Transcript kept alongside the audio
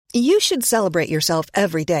You should celebrate yourself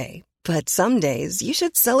every day, but some days you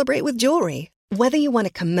should celebrate with jewelry. Whether you want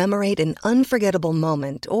to commemorate an unforgettable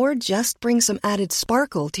moment or just bring some added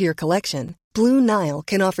sparkle to your collection, Blue Nile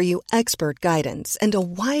can offer you expert guidance and a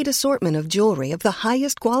wide assortment of jewelry of the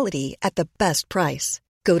highest quality at the best price.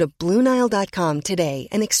 Go to BlueNile.com today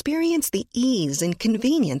and experience the ease and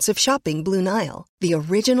convenience of shopping Blue Nile, the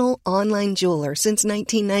original online jeweler since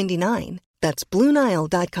 1999. That's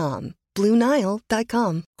BlueNile.com.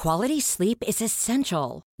 BlueNile.com. Quality sleep is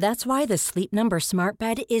essential. That's why the Sleep Number Smart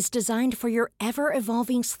Bed is designed for your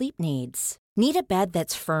ever-evolving sleep needs. Need a bed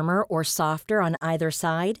that's firmer or softer on either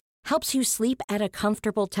side? Helps you sleep at a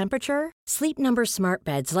comfortable temperature? Sleep Number Smart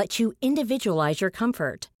Beds let you individualize your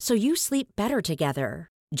comfort, so you sleep better together.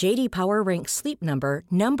 J.D. Power ranks Sleep Number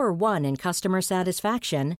number 1 in customer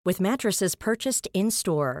satisfaction with mattresses purchased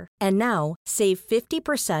in-store. And now, save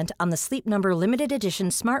 50% on the Sleep Number Limited Edition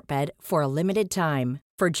Smart Bed for a limited time.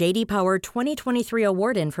 For J.D. Power 2023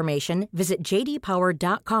 award information, visit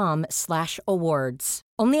jdpower.com/awards.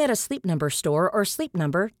 Only at a Sleep Number store or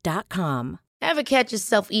sleepnumber.com. Ever catch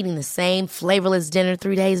yourself eating the same flavorless dinner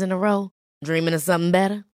 3 days in a row? Dreaming of something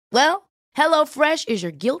better? Well, HelloFresh is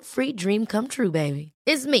your guilt-free dream come true, baby.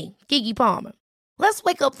 It's me, Keke Palmer. Let's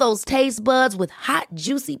wake up those taste buds with hot,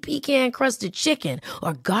 juicy pecan-crusted chicken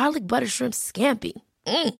or garlic butter shrimp scampi.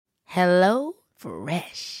 Hello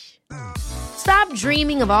Fresh. Stop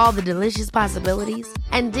dreaming of all the delicious possibilities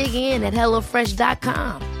and dig in at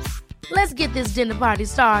HelloFresh.com. Let's get this dinner party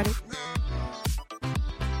started.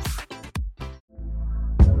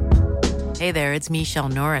 Hey there, it's Michelle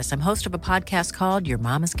Norris. I'm host of a podcast called Your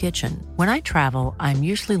Mama's Kitchen. When I travel, I'm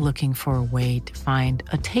usually looking for a way to find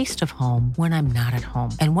a taste of home when I'm not at home.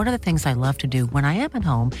 And one of the things I love to do when I am at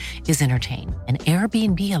home is entertain. And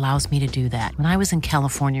Airbnb allows me to do that. When I was in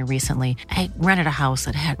California recently, I rented a house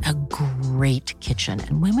that had a great kitchen.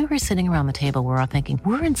 And when we were sitting around the table, we're all thinking,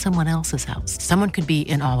 we're in someone else's house. Someone could be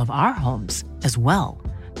in all of our homes as well.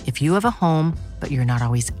 If you have a home, but you're not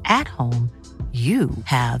always at home, you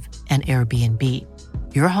have an Airbnb.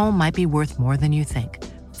 Your home might be worth more than you think.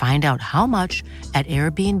 Find out how much at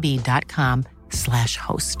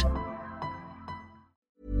airbnb.com/host.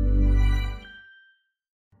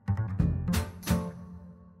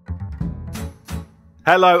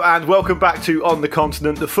 Hello and welcome back to On the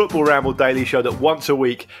Continent, the Football Ramble daily show that once a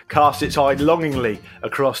week casts its eye longingly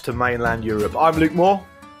across to mainland Europe. I'm Luke Moore.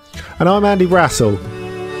 And I'm Andy Brassel.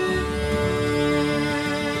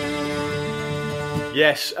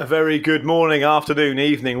 Yes, a very good morning, afternoon,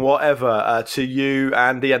 evening, whatever, to you,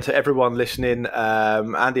 Andy, and to everyone listening.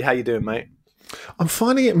 Andy, how you doing, mate? I'm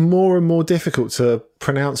finding it more and more difficult to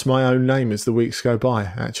pronounce my own name as the weeks go by,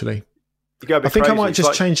 actually. You go a bit I think crazy. I might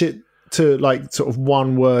just change it to like sort of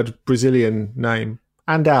one word Brazilian name.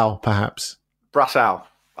 Andal, perhaps. Brassal.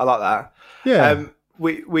 I like that. Yeah.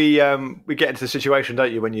 We get into the situation,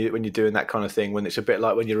 don't you, when you're doing that kind of thing, when it's a bit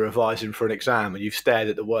like when you're revising for an exam and you've stared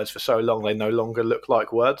at the words for so long they no longer look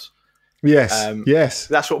like words. Yes, yes.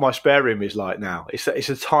 That's what my spare room is like now. It's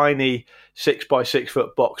a tiny 6 by 6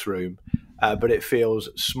 foot box room, but it feels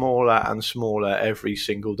smaller and smaller every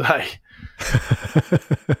single day.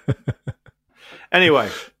 Anyway.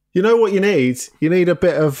 You know what you need? You need a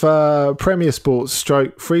bit of Premier Sports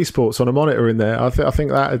stroke Free Sports on a monitor in there. I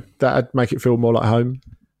think that'd make it feel more like home.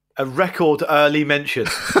 A record early mention.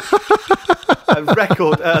 A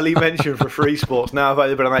record early mention for Free Sports, now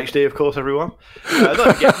available on HD, of course, everyone.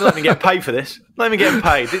 Not even getting paid for this. Not even getting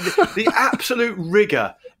paid. The absolute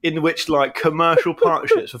rigour in which like commercial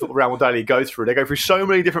partnerships for Football Ramble Daily go through. They go through so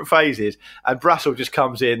many different phases, and Brassel just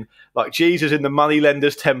comes in like Jesus in the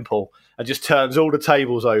moneylender's temple and just turns all the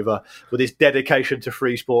tables over with his dedication to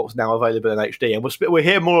Free Sports, now available in HD. And we'll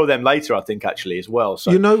hear more of them later, I think, actually, as well.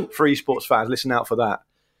 So, Free Sports fans, listen out for that.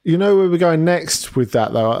 You know where we're going next with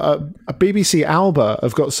that, though? A BBC Alba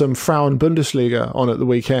have got some Frauen Bundesliga on at the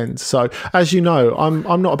weekend. So, as you know,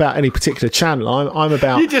 I'm not about any particular channel. I'm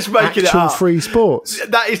about You're just making actual it up. Free Sports.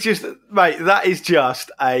 That is just, mate, that is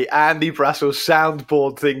just a Andy Brassel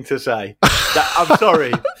soundboard thing to say. I'm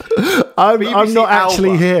sorry. I'm not actually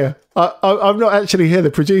Alba. here. I'm not actually here. The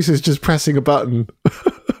producer's just pressing a button.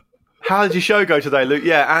 How did your show go today, Luke?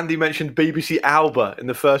 Yeah, Andy mentioned BBC Alba in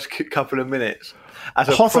the first couple of minutes. As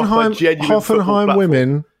a Hoffenheim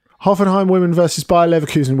women versus Bayer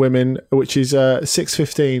Leverkusen women, which is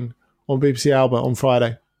 6:15 on BBC Alba on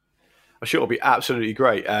Friday. I'm sure it'll be absolutely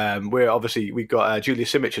great. We've got Julia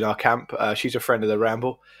Simic in our camp. She's a friend of the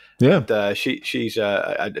Ramble. Yeah, and, she's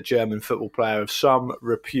a German football player of some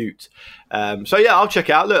repute. So yeah, I'll check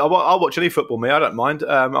it out. Look, I'll watch any football. Me, I don't mind.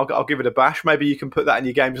 I'll give it a bash. Maybe you can put that in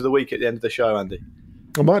your games of the week at the end of the show, Andy.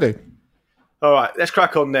 I might do. All right, let's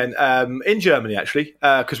crack on then. In Germany, actually,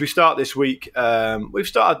 because we start this week. We've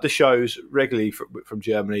started the shows regularly from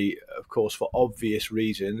Germany, of course, for obvious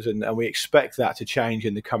reasons, and we expect that to change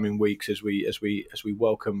in the coming weeks as we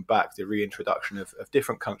welcome back the reintroduction of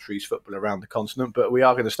different countries' football around the continent. But we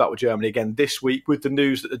are going to start with Germany again this week with the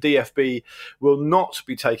news that the DFB will not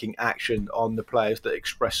be taking action on the players that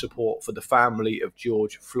express support for the family of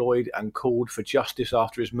George Floyd and called for justice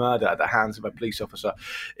after his murder at the hands of a police officer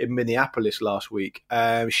in Minneapolis last week.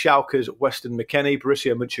 Schalke's Weston McKennie,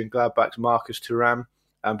 Borussia Mönchengladbach's Marcus Thuram,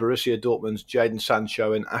 and Borussia Dortmund's Jadon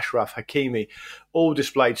Sancho and Ashraf Hakimi all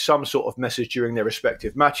displayed some sort of message during their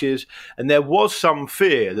respective matches, and there was some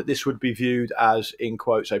fear that this would be viewed as, in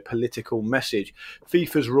quotes, a political message.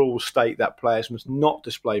 FIFA's rules state that players must not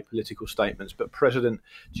display political statements, but President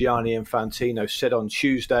Gianni Infantino said on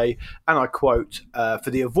Tuesday, and I quote,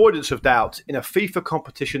 for the avoidance of doubt, in a FIFA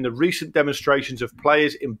competition, the recent demonstrations of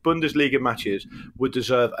players in Bundesliga matches would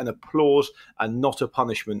deserve an applause and not a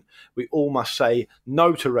punishment. We all must say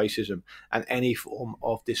no to racism and any form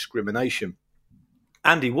of discrimination.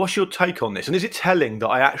 Andy, what's your take on this? And is it telling that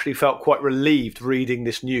I actually felt quite relieved reading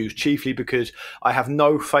this news, chiefly because I have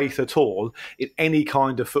no faith at all in any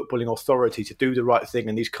kind of footballing authority to do the right thing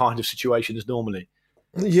in these kind of situations normally?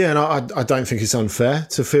 Yeah, and I don't think it's unfair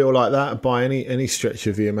to feel like that by any stretch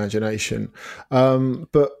of the imagination.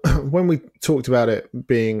 But when we talked about it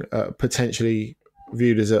being potentially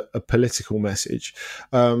viewed as a political message,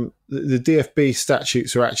 the DFB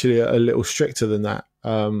statutes are actually a little stricter than that.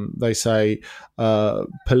 They say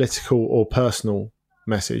political or personal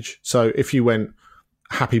message. So if you went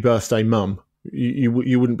 "Happy birthday, Mum," you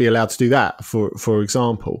wouldn't be allowed to do that. For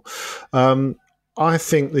example, I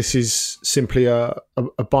think this is simply a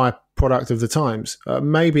byproduct of the times.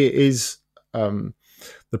 Maybe it is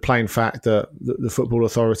the plain fact that the football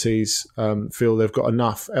authorities feel they've got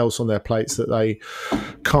enough else on their plates that they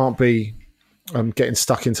can't be getting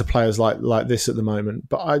stuck into players like this at the moment.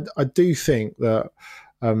 But I do think that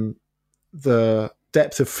the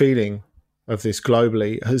depth of feeling of this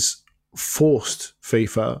globally has forced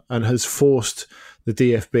FIFA and has forced the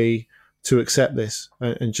DFB to accept this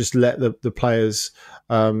and just let the players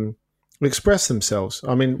express themselves.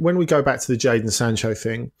 I mean, when we go back to the Jadon Sancho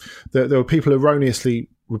thing, there were people erroneously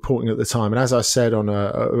reporting at the time. And as I said on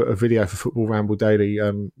a video for Football Ramble Daily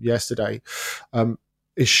yesterday,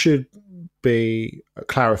 it should be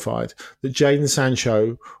clarified that Jadon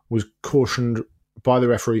Sancho was cautioned by the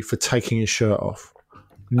referee for taking his shirt off,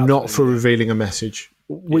 not for revealing a message,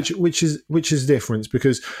 which is different,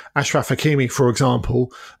 because Ashraf Hakimi, for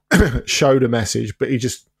example, showed a message, but he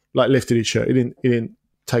just lifted his shirt. He didn't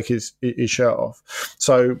take his shirt off.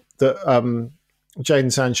 So that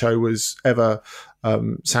Jadon Sancho was ever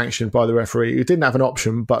sanctioned by the referee, who didn't have an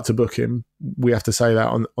option but to book him. We have to say that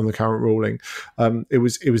on the current ruling. It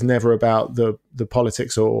was never about the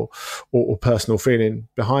politics or personal feeling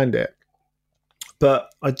behind it.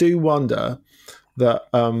 But I do wonder that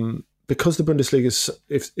because the Bundesliga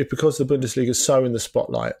is so in the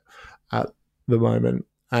spotlight at the moment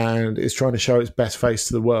and is trying to show its best face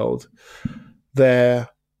to the world, they're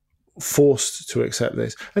forced to accept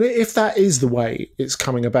this. And if that is the way it's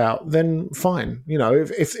coming about, then fine. You know,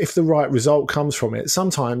 if the right result comes from it,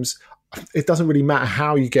 sometimes it doesn't really matter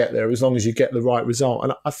how you get there as long as you get the right result.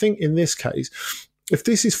 And I think in this case, if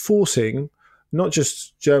this is forcing not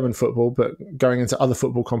just German football, but going into other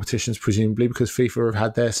football competitions, presumably, because FIFA have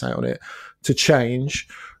had their say on it, to change,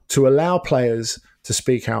 to allow players to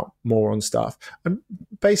speak out more on stuff. And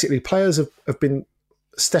basically, players have been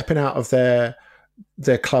stepping out of their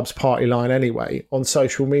club's party line anyway on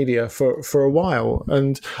social media for a while.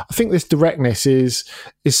 And I think this directness is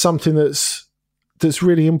something that's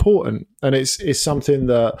really important. And it's something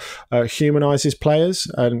that humanises players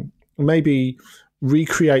and maybe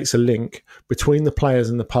recreates a link between the players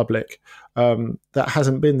and the public that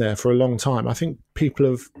hasn't been there for a long time. I think people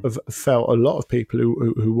have felt, a lot of people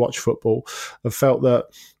who watch football have felt that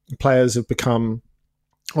players have become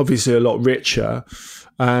obviously a lot richer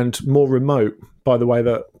and more remote by the way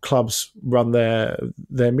that clubs run their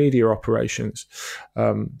media operations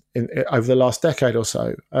over the last decade or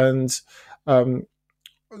so. And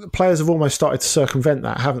the players have almost started to circumvent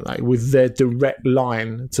that, haven't they, with their direct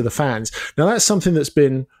line to the fans. Now, that's something that's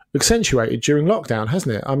been accentuated during lockdown,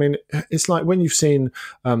 hasn't it? I mean, it's like when you've seen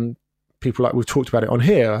people like we've talked about it on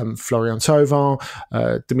here, Florian Thauvin,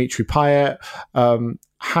 Dimitri Payet,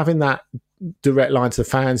 having that direct line to the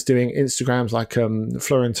fans, doing Instagrams like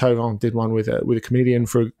Florian Thauvin did one with a comedian,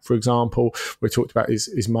 for example, where he talked about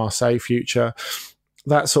his Marseille future.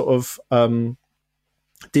 That sort of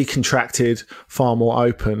decontracted, far more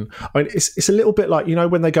open. I mean, it's a little bit like, you know,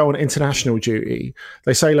 when they go on international duty,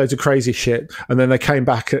 they say loads of crazy shit, and then they come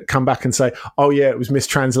back and say, "Oh yeah, it was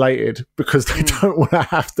mistranslated," because they don't want to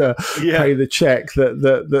have to pay the check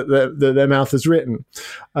that their mouth has written.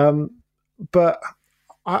 But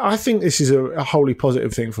I think this is a wholly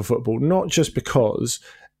positive thing for football, not just because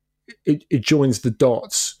it joins the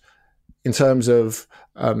dots in terms of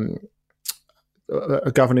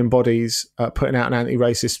governing bodies putting out an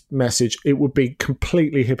anti-racist message. It would be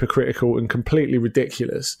completely hypocritical and completely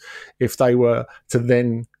ridiculous if they were to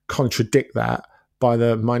then contradict that by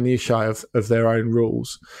the minutiae of their own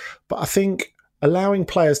rules. But I think allowing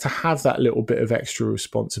players to have that little bit of extra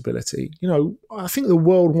responsibility, you know, I think the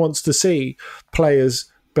world wants to see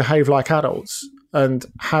players behave like adults and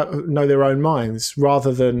know their own minds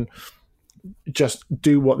rather than just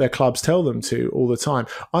do what their clubs tell them to all the time.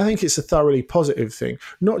 I think it's a thoroughly positive thing,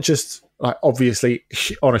 not just like obviously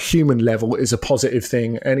on a human level is a positive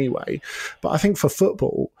thing anyway, but I think for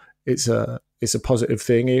football it's a positive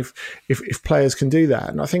thing if players can do that.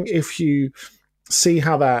 And I think if you see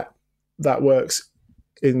how that works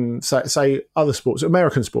in say other sports,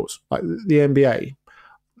 American sports like the NBA,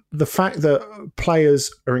 the fact that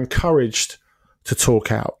players are encouraged to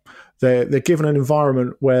talk out, they're given an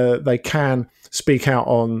environment where they can speak out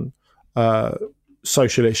on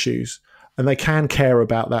social issues and they can care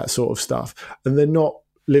about that sort of stuff, and they're not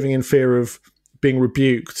living in fear of being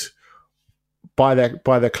rebuked by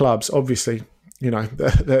their clubs. Obviously, you know,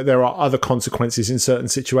 there are other consequences in certain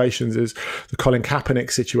situations, as the Colin Kaepernick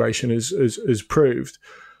situation has proved.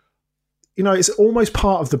 You know, it's almost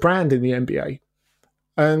part of the brand in the NBA,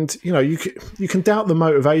 and you know you can doubt the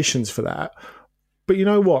motivations for that. But you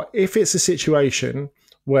know what? If it's a situation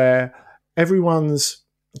where everyone's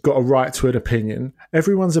got a right to an opinion,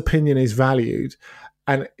 everyone's opinion is valued,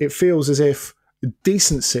 and it feels as if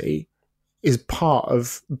decency is part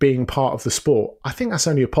of being part of the sport, I think that's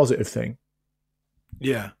only a positive thing.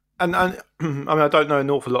 Yeah. And I mean, I don't know an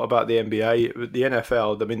awful lot about the NBA, the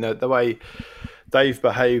NFL. I mean, the way they've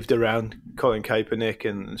behaved around Colin Kaepernick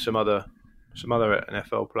and some other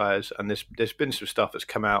NFL players, and there's been some stuff that's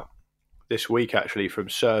come out this week actually from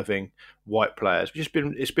serving white players, which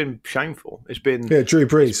it's been shameful. It's been Drew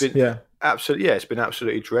Brees, absolutely, it's been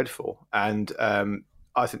absolutely dreadful. And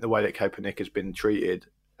I think the way that Kaepernick has been treated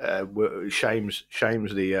shames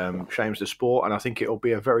the sport, and I think it'll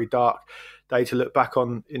be a very dark day to look back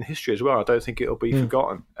on in history as well. I don't think it'll be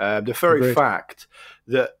forgotten. The very fact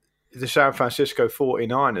that the San Francisco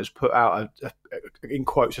 49ers put out in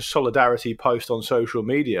quotes a solidarity post on social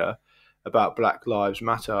media about Black Lives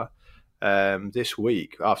Matter this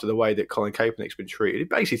week after the way that Colin Kaepernick's been treated, he's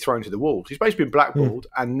basically thrown to the wolves. He's basically been blackballed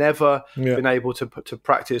and never been able to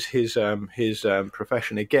practice his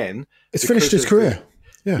profession again. It's finished his career.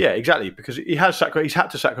 Yeah, exactly, because he's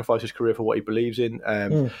had to sacrifice his career for what he believes in.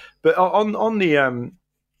 But on the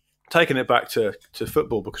taking it back to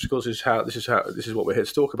football, because of course this is what we're here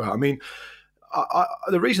to talk about. I mean,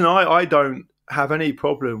 the reason I don't have any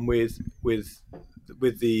problem with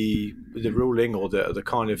the ruling or the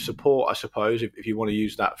kind of support, I suppose, if you want to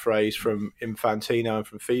use that phrase, from Infantino and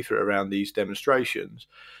from FIFA around these demonstrations,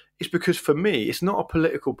 is because for me it's not a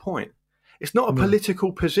political point. It's not a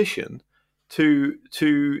political position to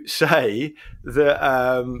say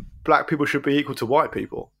that black people should be equal to white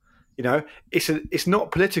people. You know, it's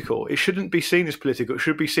not political. It shouldn't be seen as political. It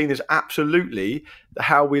should be seen as absolutely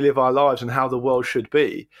how we live our lives and how the world should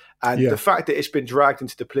be. And the fact that it's been dragged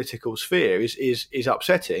into the political sphere is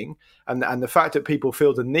upsetting. And the fact that people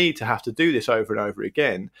feel the need to have to do this over and over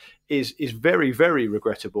again is very, very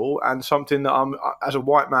regrettable, and something that as a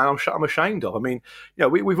white man, I'm ashamed of. I mean, you know,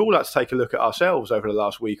 we've all had to take a look at ourselves over the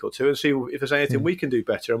last week or two and see if there's anything we can do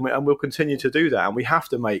better, and we'll continue to do that. And we have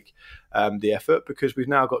to make the effort, because we've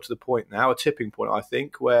now got to the point now, a tipping point, I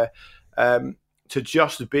think, where to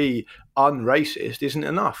just be unracist isn't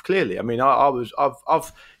enough. Clearly, I mean,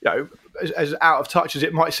 I've you know, as out of touch as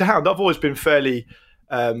it might sound, I've always been fairly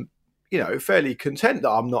content that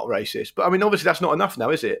I'm not racist. But I mean, obviously that's not enough now,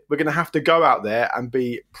 is it? We're going to have to go out there and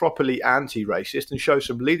be properly anti-racist and show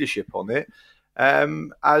some leadership on it.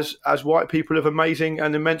 As white people of amazing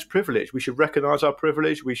and immense privilege, we should recognise our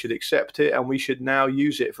privilege, we should accept it, and we should now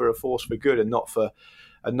use it for a force for good and not for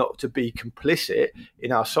and not to be complicit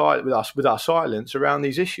in our side with our silence around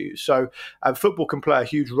these issues. So football can play a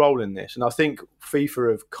huge role in this, and I think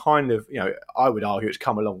FIFA have kind of, I would argue it's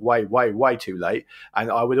come along way too late,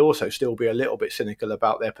 and I would also still be a little bit cynical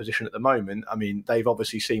about their position at the moment. I mean, they've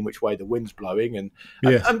obviously seen which way the wind's blowing, and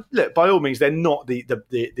look, by all means, they're not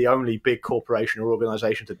the only big corporation or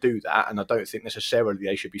organisation to do that, and I don't think necessarily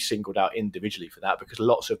they should be singled out individually for that, because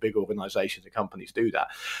lots of big organisations and companies do that.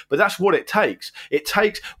 But that's what it takes. It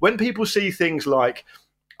takes, when people see things like,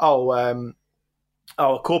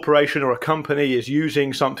 a corporation or a company is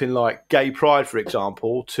using something like gay pride, for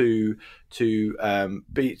example, to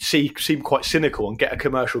seem quite cynical and get a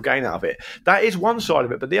commercial gain out of it. That is one side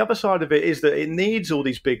of it, but the other side of it is that it needs all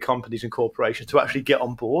these big companies and corporations to actually get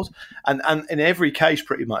on board. And in every case,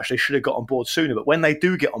 pretty much, they should have got on board sooner. But when they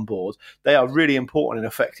do get on board, they are really important in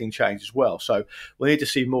affecting change as well. So we need to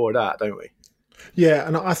see more of that, don't we? Yeah,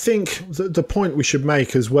 and I think the point we should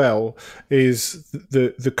make as well is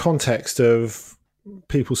the context of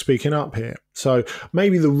people speaking up here. So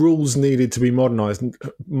maybe the rules needed to be modernised.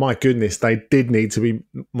 My goodness, they did need to be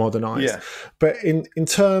modernised. Yeah. But in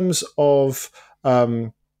terms of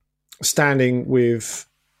standing with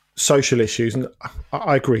social issues, and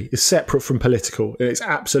I agree, it's separate from political. It's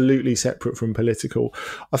absolutely separate from political.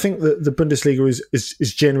 I think that the Bundesliga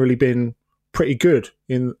is generally been pretty good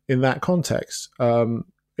in that context.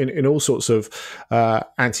 In all sorts of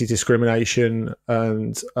anti-discrimination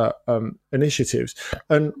and initiatives.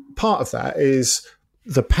 And part of that is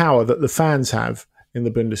the power that the fans have in the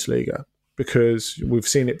Bundesliga, because we've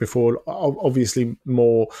seen it before, obviously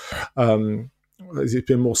more... it's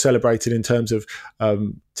been more celebrated in terms of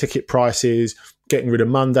ticket prices, getting rid of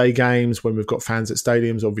Monday games when we've got fans at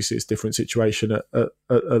stadiums. Obviously, it's a different situation at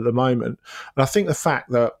the moment. And I think the fact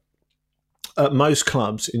that at most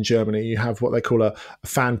clubs in Germany, you have what they call a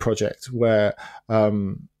fan project, where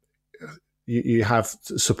you have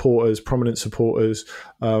supporters, prominent supporters,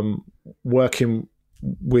 working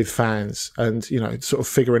with fans and, sort of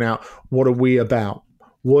figuring out, what are we about?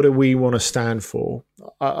 What do we want to stand for?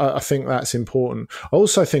 I think that's important. I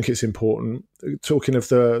also think it's important, talking of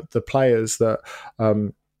the players that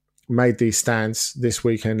made these stands this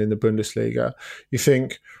weekend in the Bundesliga, you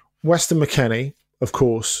think Weston McKennie, of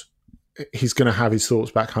course, he's going to have his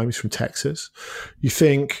thoughts back home. He's from Texas. You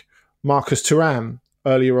think Marcus Thuram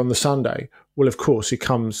earlier on the Sunday? Well, of course, he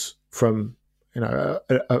comes from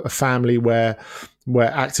a family where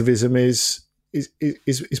activism is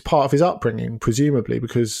part of his upbringing, presumably,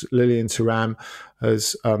 because Lilian Thuram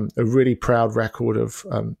has a really proud record of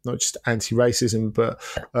not just anti-racism but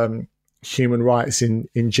human rights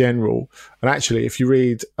in general. And actually, if you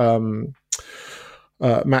read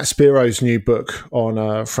Matt Spiro's new book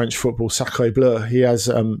on French football, Sacré Bleu, he has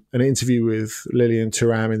an interview with Lilian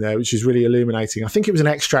Thuram in there, which is really illuminating. I think it was an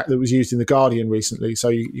extract that was used in The Guardian recently, so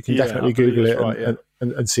you can definitely Google it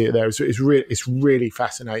and see it there. It's really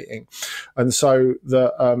fascinating. And so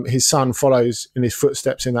his son follows in his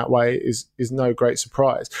footsteps in that way is no great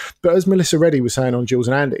surprise. But as Melissa Reddy was saying on Jules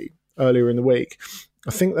and Andy earlier in the week,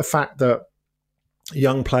 I think the fact that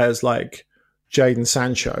young players like Jadon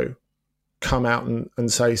Sancho come out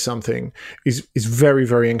and say something is very,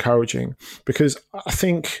 very encouraging, because I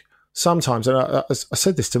think sometimes, and I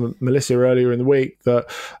said this to Melissa earlier in the week,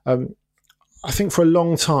 that I think for a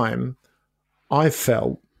long time I've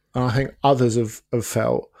felt, and I think others have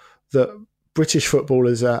felt, that British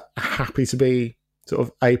footballers are happy to be sort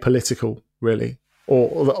of apolitical, really,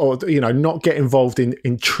 or not get involved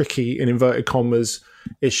in tricky, in inverted commas,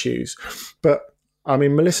 issues. But I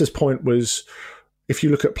mean, Melissa's point was, if you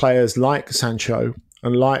look at players like Sancho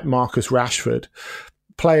and like Marcus Rashford,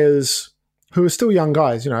 players who are still young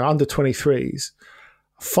guys, under 23s,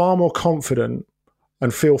 far more confident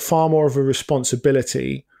and feel far more of a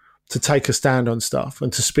responsibility to take a stand on stuff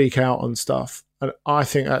and to speak out on stuff. And I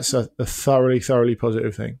think that's a thoroughly, thoroughly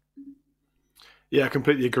positive thing. Yeah, I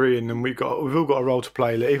completely agree, and we've all got a role to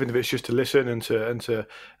play, even if it's just to listen and to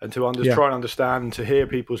try and understand, and to hear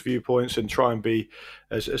people's viewpoints and try and be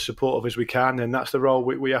as supportive as we can. And that's the role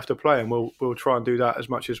we have to play, and we'll try and do that as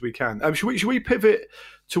much as we can. Should we pivot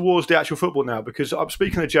towards the actual football now? Because I'm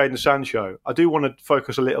speaking of Jadon Sancho, I do want to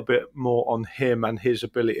focus a little bit more on him and his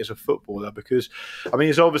ability as a footballer, because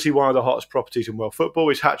he's obviously one of the hottest properties in world football.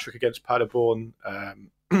 His hat-trick against Paderborn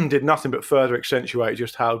did nothing but further accentuate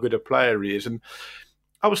just how good a player he is. And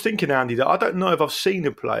I was thinking, Andy, that I don't know if I've seen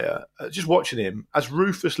a player, just watching him, as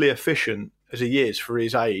ruthlessly efficient as he is for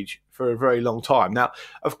his age for a very long time. Now,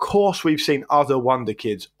 of course, we've seen other wonder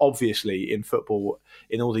kids, obviously, in football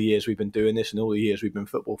in all the years we've been doing this and all the years we've been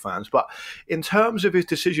football fans. But in terms of his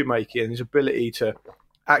decision-making and his ability to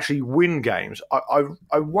actually win games.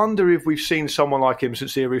 I wonder if we've seen someone like him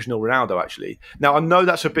since the original Ronaldo, actually. Now, I know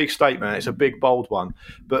that's a big statement. It's a big, bold one.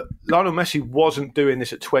 But Lionel Messi wasn't doing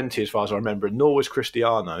this at 20, as far as I remember, nor was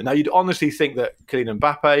Cristiano. Now, you'd honestly think that Kylian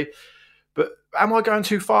Mbappe, but am I going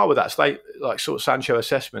too far with that sort of Sancho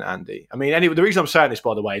assessment, Andy? I mean, anyway, the reason I'm saying this,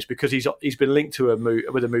 by the way, is because he's been linked to a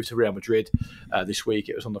move to Real Madrid this week.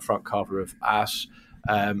 It was on the front cover of AS.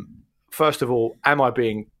 First of all, am I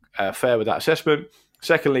being fair with that assessment?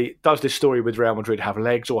 Secondly, does this story with Real Madrid have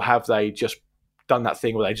legs, or have they just done that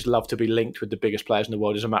thing where they just love to be linked with the biggest players in the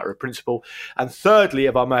world as a matter of principle? And thirdly,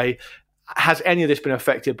 if I may, has any of this been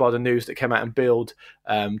affected by the news that came out in Bild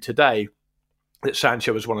today that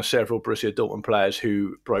Sancho was one of several Borussia Dortmund players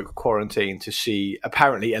who broke quarantine to see,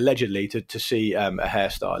 apparently, allegedly, to see a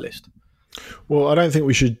hairstylist? Well, I don't think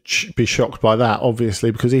we should be shocked by that,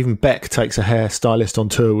 obviously, because even Beck takes a hairstylist on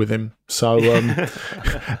tour with him. So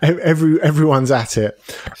everyone's at it.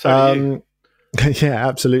 So do you. Yeah,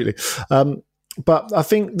 absolutely. But I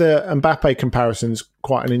think the Mbappe comparison's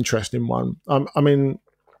quite an interesting one. I mean,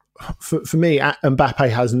 for me, Mbappe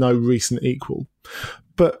has no recent equal.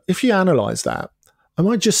 But if you analyse that, am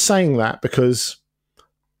I just saying that because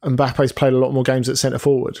Mbappe's played a lot more games at centre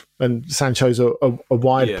forward and Sancho's a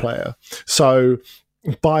wide player? So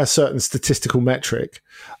by a certain statistical metric,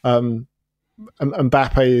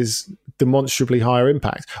 Mbappe is demonstrably higher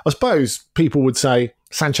impact. I suppose people would say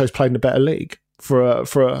Sancho's played in a better league for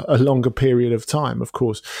a longer period of time. Of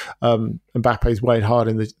course, Mbappe's weighed hard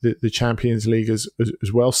in the Champions League as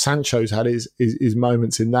well. Sancho's had his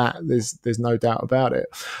moments in that. There's no doubt about it.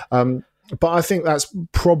 But I think that's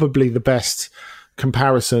probably the best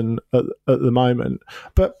comparison at the moment.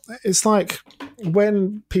 But it's like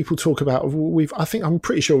when people talk about I'm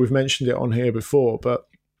pretty sure we've mentioned it on here before, but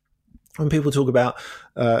when people talk about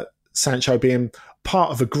Sancho being part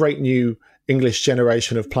of a great new English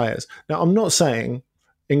generation of players. Now, I'm not saying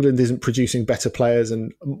England isn't producing better players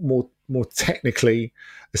and more technically,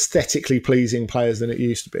 aesthetically pleasing players than it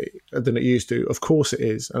used to. Of course it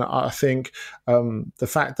is. And I think the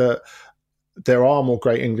fact that there are more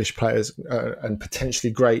great English players and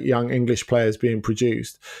potentially great young English players being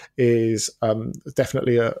produced is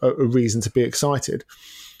definitely a reason to be excited.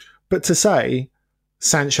 But to say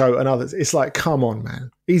Sancho and others, it's like, come on,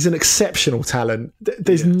 man. He's an exceptional talent.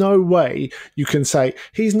 There's no way you can say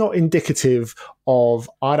he's not indicative of.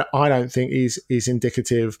 I don't think he's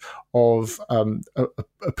indicative of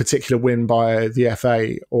a particular win by the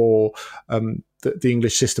FA or the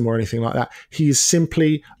English system or anything like that. He is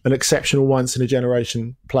simply an exceptional once in a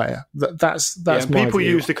generation player. That's my people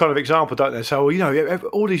view. use the kind of example, don't they? So,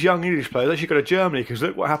 all these young English players, they should go to Germany because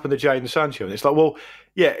look what happened to Jadon Sancho. And it's like, well,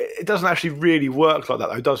 yeah, it doesn't actually really work like that,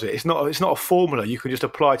 though, does it? It's not a formula you can just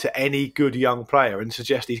apply to any good young player and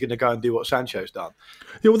suggest he's going to go and do what Sancho's done.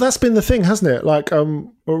 Yeah, well, that's been the thing, hasn't it? Like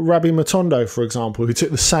Rabbi Matondo, for example, who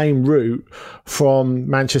took the same route from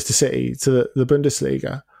Manchester City to the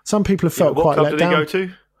Bundesliga. Some people have felt quite let down. What club did he go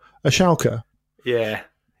to? A Schalke. Yeah,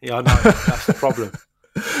 I know. That's the problem.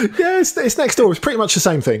 Yeah, it's next door. It's pretty much the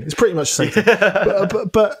same thing.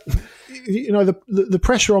 But the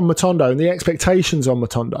pressure on Matondo and the expectations on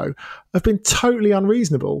Matondo have been totally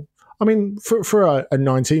unreasonable. I mean, for a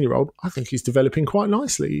 19-year-old, I think he's developing quite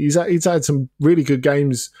nicely. He's had some really good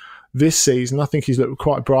games this season. I think he's looked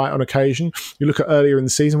quite bright on occasion. You look at earlier in the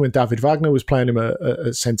season when David Wagner was playing him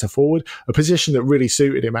at centre forward, a position that really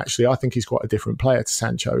suited him, actually. I think he's quite a different player to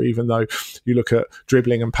Sancho, even though you look at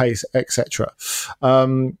dribbling and pace, etc.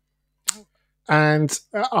 And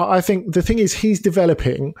I think the thing is he's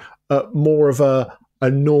developing at more of a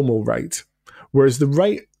normal rate, whereas the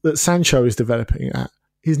rate that Sancho is developing at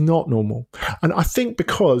is not normal. And I think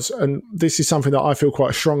because, and this is something that I feel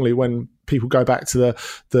quite strongly when people go back to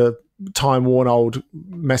the time-worn old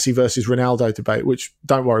Messi versus Ronaldo debate, which,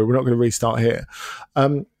 don't worry, we're not going to restart here.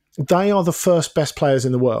 They are the first best players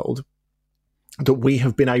in the world that we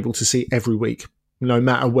have been able to see every week, no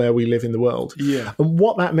matter where we live in the world. Yeah. And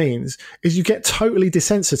what that means is you get totally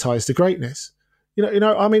desensitized to greatness.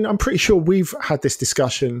 I mean, I'm pretty sure we've had this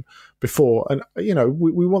discussion before, and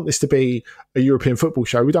we want this to be a European football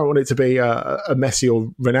show. We don't want it to be a Messi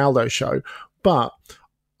or Ronaldo show, but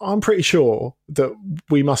I'm pretty sure that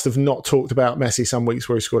we must have not talked about Messi some weeks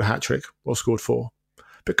where he scored a hat-trick or scored 4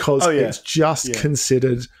 because it's just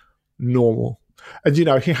considered normal. And,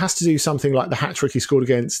 he has to do something like the hat-trick he scored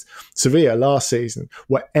against Sevilla last season,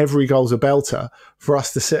 where every goal's a belter, for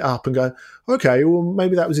us to sit up and go, okay, well,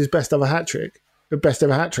 maybe that was his best ever hat-trick. And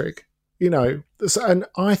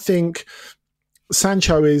I think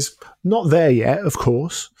Sancho is not there yet, of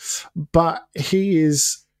course, but he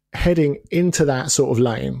is heading into that sort of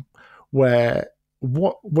lane where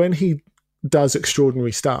when he does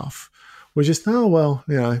extraordinary stuff, we're just, oh, well,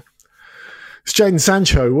 it's Jadon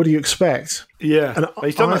Sancho. What do you expect? Yeah. And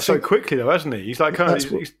he's done that so quickly, though, hasn't he? He's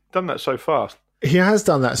he's done that so fast. He has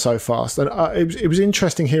done that so fast. And it was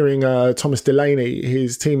interesting hearing Thomas Delaney,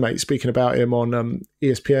 his teammate, speaking about him on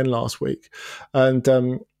ESPN last week. And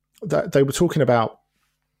that they were talking about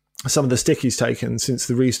some of the stick he's taken since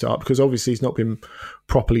the restart, because obviously he's not been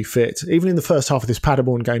properly fit. Even in the first half of this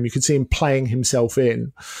Paderborn game, you could see him playing himself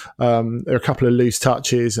in. There are a couple of loose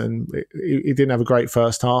touches, and he didn't have a great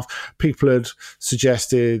first half. People had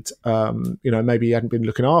suggested, maybe he hadn't been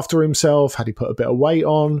looking after himself. Had he put a bit of weight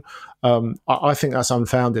on? I think that's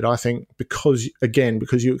unfounded. I think because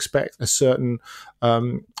you expect a certain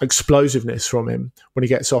explosiveness from him when he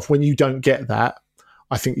gets off. When you don't get that,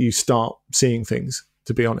 I think you start seeing things,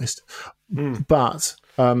 to be honest. But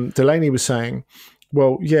Delaney was saying,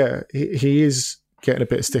 well, yeah, he is getting a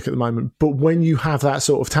bit of stick at the moment, but when you have that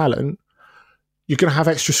sort of talent, you're going to have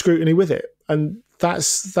extra scrutiny with it. And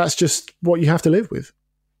that's just what you have to live with.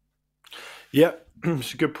 Yeah,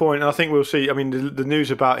 it's a good point. And I think we'll see. I mean, the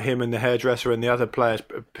news about him and the hairdresser and the other players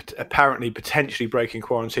apparently potentially breaking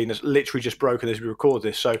quarantine has literally just broken as we record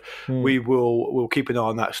this. So we'll keep an eye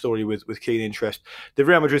on that story with keen interest. The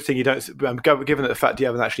Real Madrid thing, given the fact you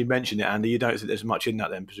haven't actually mentioned it, Andy, you don't think there's much in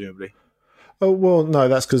that then, presumably? Oh, well, no,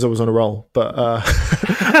 that's because I was on a roll. But to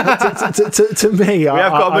me... We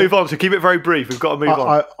have got to move on, so keep it very brief. We've got to move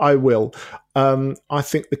on. I will. I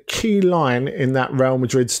think the key line in that Real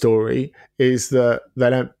Madrid story is that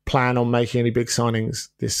they don't plan on making any big signings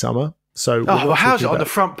this summer. So, how's it on the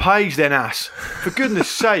front page then, ass? For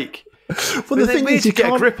goodness sake. Well, the thing is, you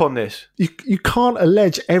get a grip on this. You can't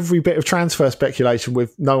allege every bit of transfer speculation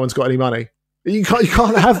with no one's got any money. You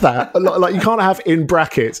can't have that. Like, you can't have in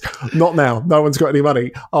brackets, not now, no one's got any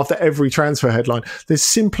money, after every transfer headline. There's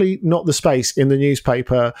simply not the space in the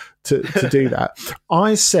newspaper to do that.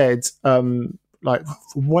 I said,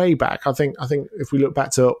 way back, I think if we look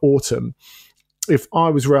back to autumn, if I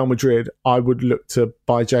was Real Madrid, I would look to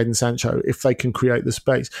buy Jadon Sancho if they can create the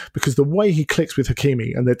space, because the way he clicks with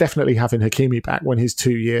Hakimi, and they're definitely having Hakimi back when his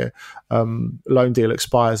 2-year loan deal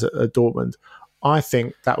expires at Dortmund, I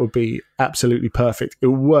think that would be absolutely perfect. It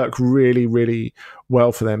would work really, really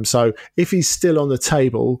well for them. So if he's still on the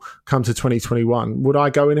table come to 2021, would I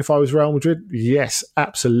go in if I was Real Madrid? Yes,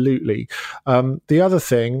 absolutely. The other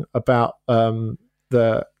thing about the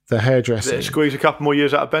hairdressing... Squeeze a couple more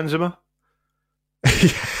years out of Benzema?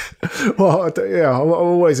 Well, yeah, I'm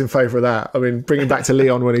always in favour of that. I mean, bring him back to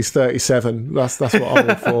Leon when he's 37. That's what I'm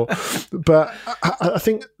all for. But I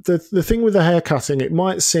think the thing with the hair cutting, it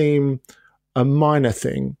might seem a minor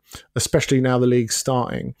thing, especially now the league's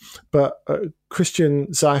starting. But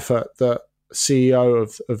Christian Seifert, the CEO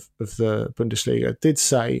of the Bundesliga, did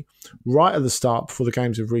say right at the start, before the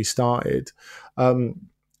games have restarted,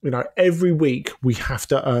 every week we have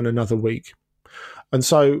to earn another week. And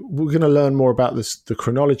so we're going to learn more about the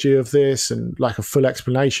chronology of this and like a full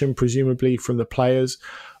explanation, presumably from the players.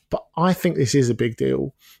 But I think this is a big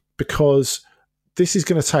deal because this is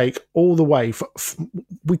going to take all the way.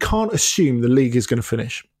 We can't assume the league is going to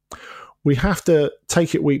finish. We have to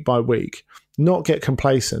take it week by week, not get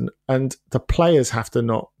complacent, and the players have to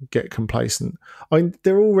not get complacent. I mean,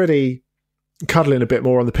 they're already cuddling a bit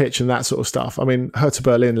more on the pitch and that sort of stuff. I mean, Hertha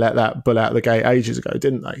Berlin let that bull out of the gate ages ago,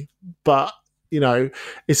 didn't they? But,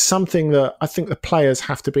 it's something that I think the players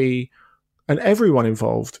have to be, and everyone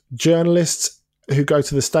involved, journalists who go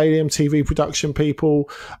to the stadium, TV production people,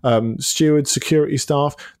 stewards, security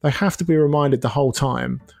staff, they have to be reminded the whole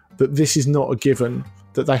time that this is not a given,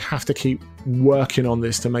 that they have to keep working on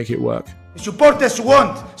this to make it work. Supporters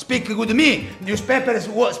want speak with me. Newspapers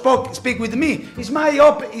speak with me.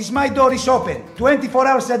 My door is open 24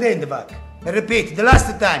 hours a day in the back. I repeat, the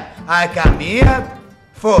last time I come here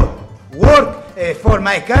for work, for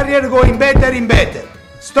my career going better and better.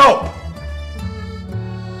 Stop.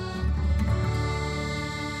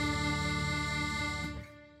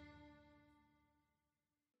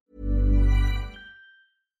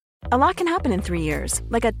 A lot can happen in 3 years,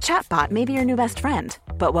 like a chatbot may be your new best friend.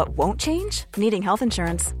 But what won't change? Needing health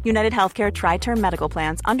insurance. United Healthcare Tri-Term Medical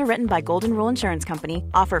Plans, underwritten by Golden Rule Insurance Company,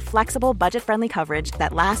 offer flexible, budget-friendly coverage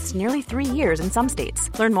that lasts nearly 3 years in some states.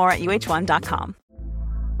 Learn more at uh1.com.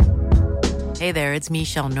 Hey there, it's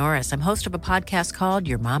Michelle Norris. I'm host of a podcast called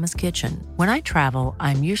Your Mama's Kitchen. When I travel,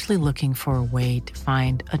 I'm usually looking for a way to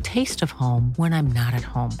find a taste of home when I'm not at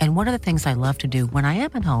home. And one of the things I love to do when I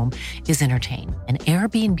am at home is entertain. And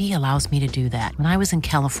Airbnb allows me to do that. When I was in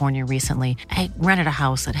California recently, I rented a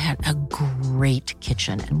house that had a great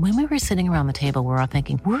kitchen. And when we were sitting around the table, we're all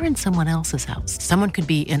thinking, we're in someone else's house. Someone could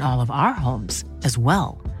be in all of our homes as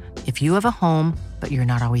well. If you have a home, but you're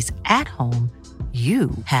not always at home,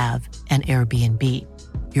 you have an Airbnb.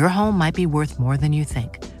 Your home might be worth more than you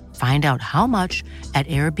think. Find out how much at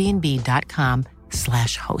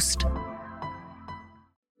airbnb.com/host.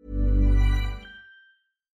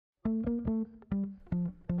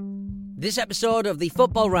 This episode of the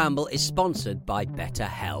Football Ramble is sponsored by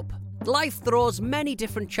BetterHelp. Life throws many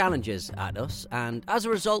different challenges at us, and as a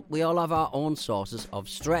result, we all have our own sources of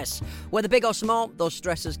stress. Whether big or small, those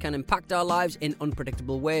stresses can impact our lives in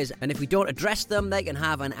unpredictable ways, and if we don't address them, they can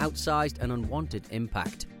have an outsized and unwanted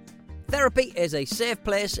impact. Therapy is a safe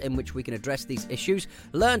place in which we can address these issues,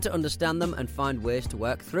 learn to understand them, and find ways to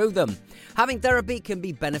work through them. Having therapy can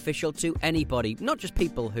be beneficial to anybody, not just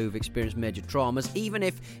people who've experienced major traumas, even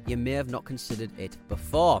if you may have not considered it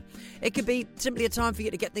before. It could be simply a time for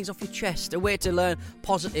you to get things off your chest, a way to learn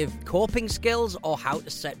positive coping skills, or how to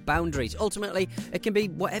set boundaries. Ultimately, it can be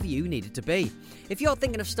whatever you need it to be. If you're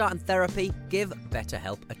thinking of starting therapy, give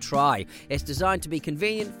BetterHelp a try. It's designed to be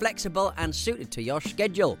convenient, flexible, and suited to your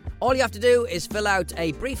schedule. All you have to do is fill out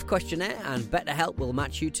a brief questionnaire, and BetterHelp will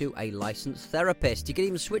match you to a licensed therapist. You can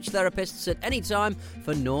even switch therapists at any time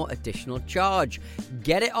for no additional charge.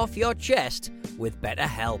 Get it off your chest with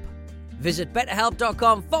BetterHelp. Visit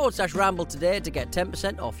betterhelp.com/ramble today to get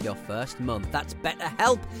 10% off your first month. That's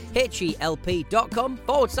BetterHelp,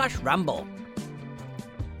 HELP.com/ramble.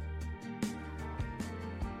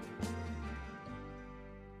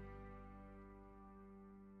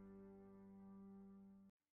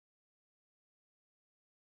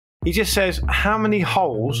 He just says, how many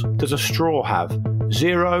holes does a straw have?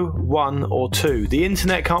 0, 1 or 2? The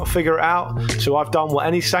internet can't figure it out, so I've done what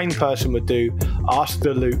any sane person would do. Ask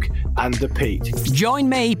the Luke and the Pete. Join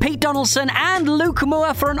me, Pete Donaldson and Luke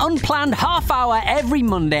Moore for an unplanned half hour every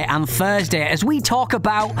Monday and Thursday as we talk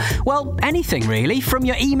about, well, anything really, from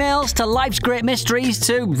your emails to life's great mysteries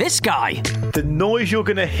to this guy. The noise you're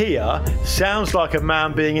going to hear sounds like a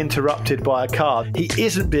man being interrupted by a car. He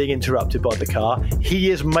isn't being interrupted by the car.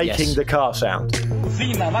 He is making the car sound.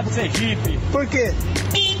 Por quê?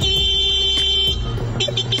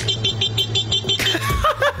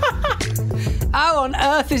 How on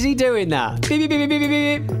earth is he doing that? Beep, beep, beep, beep,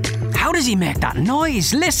 beep, beep. How does he make that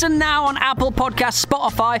noise? Listen now on Apple Podcasts,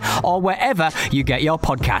 Spotify, or wherever you get your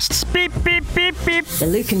podcasts. Beep, beep, beep, beep. The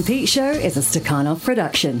Luke and Pete Show is a Stakhanov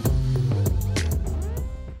production.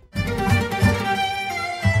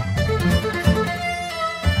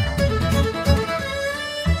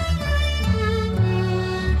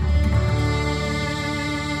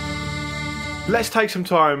 Let's take some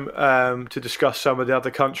time to discuss some of the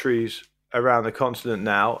other countries around the continent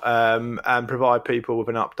now and provide people with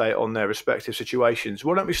an update on their respective situations.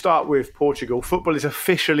 Why don't we start with Portugal? Football is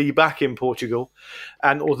officially back in Portugal,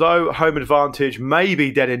 and although home advantage may be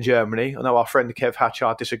dead in Germany, I know our friend Kev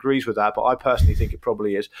Hatchard disagrees with that, but I personally think it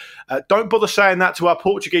probably is. Don't bother saying that to our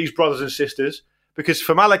Portuguese brothers and sisters, because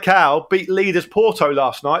Famalicão beat leaders Porto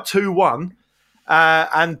last night 2-1.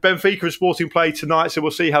 And Benfica and Sporting play tonight, so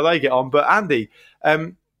we'll see how they get on. But Andy,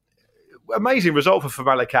 amazing result for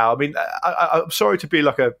Famalicão. I mean, I'm sorry to be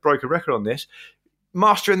like a broken record on this.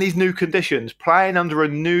 Mastering these new conditions, playing under a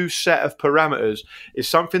new set of parameters is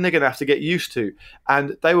something they're going to have to get used to.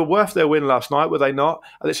 And they were worth their win last night, were they not?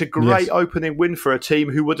 And it's a great opening win for a team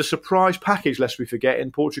who were the surprise package, lest we forget,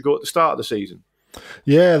 in Portugal at the start of the season.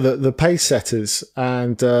 Yeah, the pace setters,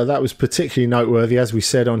 and that was particularly noteworthy, as we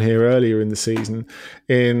said on here earlier in the season,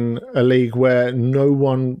 in a league where no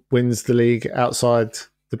one wins the league outside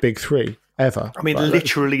the big three, ever. I mean,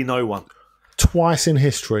 literally no one. Twice in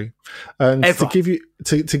history. And ever.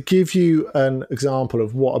 to give you an example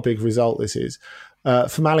of what a big result this is,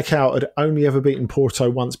 Famalicão had only ever beaten Porto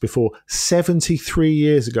once before, 73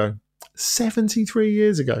 years ago. 73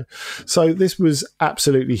 years ago. So this was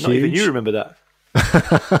absolutely huge. Not even you remember that.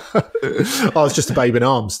 I was just a babe in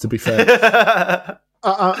arms, to be fair.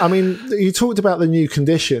 I mean, you talked about the new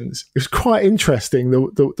conditions. It was quite interesting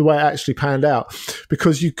the way it actually panned out,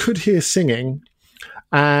 because you could hear singing,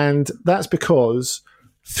 and that's because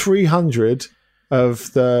 300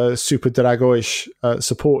 of the Super Dragões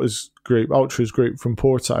supporters group, ultras group from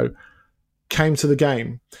Porto, came to the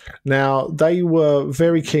game. Now, they were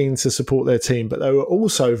very keen to support their team, but they were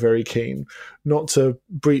also very keen not to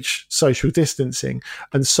breach social distancing.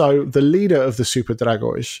 And so the leader of the Super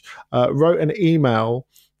Dragões wrote an email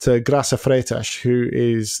to Graça Freitas, who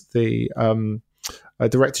is the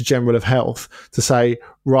Director General of Health, to say,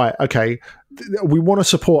 right, okay, we want to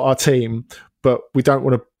support our team, but we don't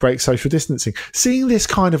want to break social distancing. Seeing this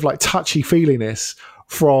kind of like touchy-feeliness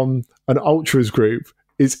from an ultras group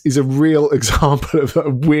is a real example of the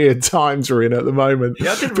weird times we're in at the moment.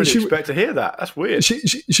 Yeah, I didn't really expect to hear that. That's weird.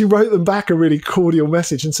 She wrote them back a really cordial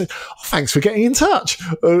message and said, "Oh, thanks for getting in touch,"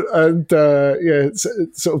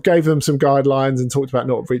 sort of gave them some guidelines and talked about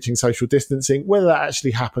not breaching social distancing. Whether that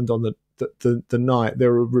actually happened on the night,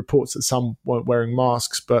 there were reports that some weren't wearing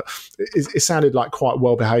masks, but it sounded like quite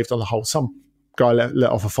well behaved on the whole. Some guy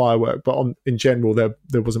let off a firework, but in general,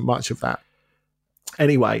 there wasn't much of that.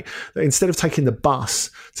 Anyway, instead of taking the bus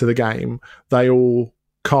to the game, they all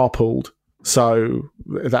carpooled, so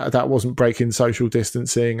that wasn't breaking social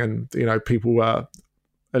distancing, and people were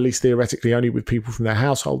at least theoretically only with people from their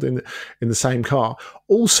household in the same car.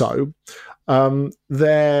 Also,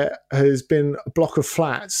 there has been a block of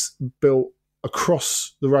flats built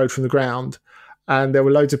across the road from the ground, and there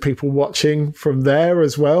were loads of people watching from there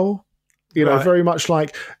as well. Right. Very much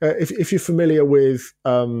like if you're familiar with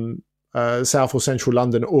South or Central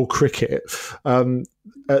London or cricket,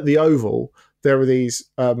 at the Oval, there are these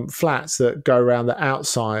flats that go around the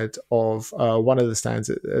outside of one of the stands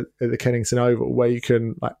at the Kennington Oval, where you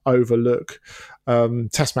can overlook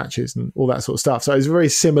test matches and all that sort of stuff. So it's a very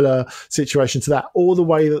similar situation to that, all the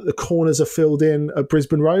way that the corners are filled in at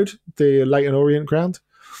Brisbane Road, the Leyton Orient ground.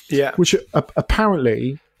 Yeah. Which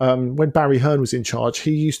apparently, when Barry Hearn was in charge,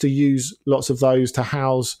 he used to use lots of those to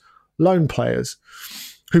house loan players,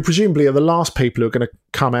 who presumably are the last people who are going to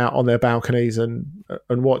come out on their balconies and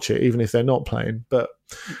watch it, even if they're not playing. But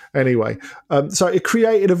anyway, so it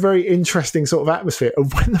created a very interesting sort of atmosphere.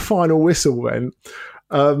 And when the final whistle went,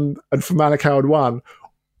 and Famalicão had won,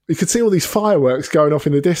 you could see all these fireworks going off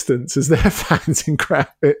in the distance as their fans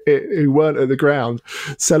who weren't at the ground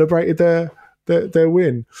celebrated their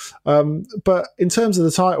win. But in terms of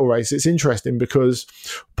the title race, it's interesting because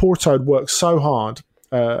Porto had worked so hard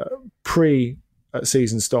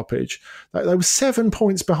pre-season stoppage. They were 7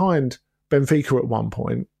 points behind Benfica at one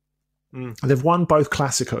point. They've won both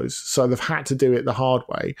Clásicos, so they've had to do it the hard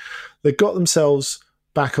way. They got themselves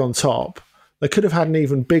back on top. They could have had an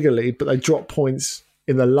even bigger lead, but they dropped points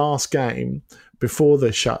in the last game before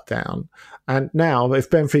the shutdown. And now, if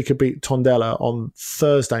Benfica beat Tondela on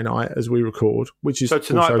Thursday night, as we record, which is so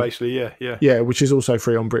tonight, also, basically, yeah, which is also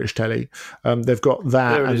free on British telly. They've got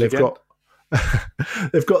that, and they've got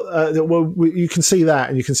well, you can see that,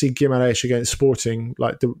 and you can see Guimarães against Sporting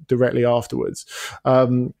directly afterwards.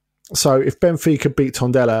 So if Benfica beat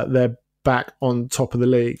Tondela, they're back on top of the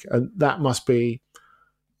league, and that must be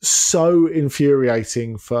so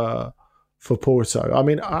infuriating for Porto. I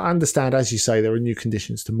mean, I understand, as you say, there are new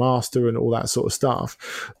conditions to master and all that sort of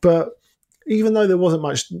stuff, but even though there wasn't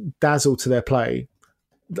much dazzle to their play,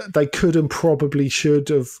 they could and probably should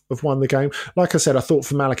have won the game. Like I said, I thought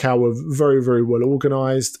Famalicão were very, very well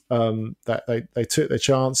organised. That they took their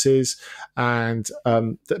chances, and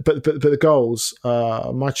but the goals,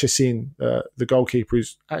 Marchesín, the goalkeeper,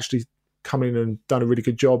 who's actually come in and done a really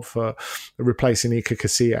good job for replacing Iker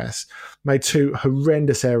Casillas, made two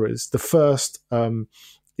horrendous errors. The first,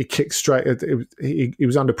 he kicked straight. He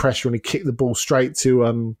was under pressure and he kicked the ball straight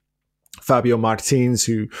to Fabio Martins,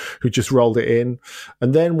 who just rolled it in.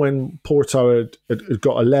 And then when Porto had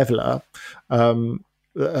got a leveller,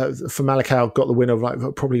 Famalicão got the win of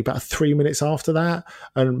probably about 3 minutes after that,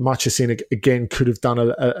 and Marchesín again could have done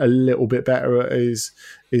a little bit better at his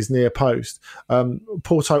near post.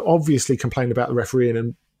 Porto obviously complained about the refereeing,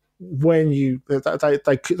 and when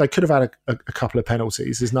they could have had a couple of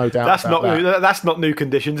penalties. There's no doubt that's not new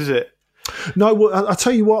conditions, is it? No, well, I'll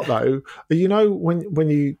tell you what though.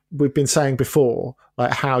 We've been saying before,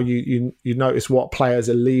 like how you notice what players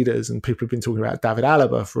are leaders, and people have been talking about David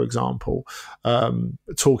Alaba, for example,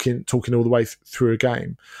 talking all the way through a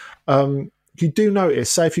game. You do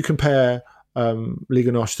notice, say if you compare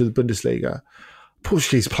Liga NOS to the Bundesliga,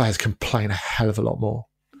 Portuguese players complain a hell of a lot more,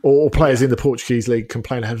 or players in the Portuguese league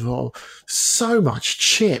complain a hell of a lot more. So much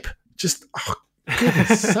chip, just.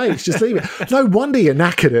 Goodness sakes, just leave it. No wonder you're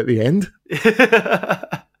knackered at the end.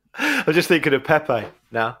 I'm just thinking of Pepe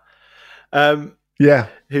now. Who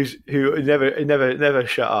never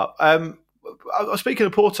shut up. Speaking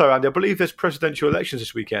of Porto, Andy, I believe there's presidential elections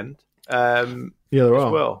this weekend. There are.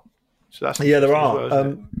 As well. So that's there are.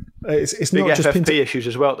 Well, it's big not just FFP issues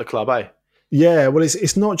as well at the club, eh? Yeah, well,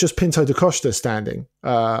 it's not just Pinto da Costa standing,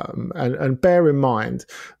 and bear in mind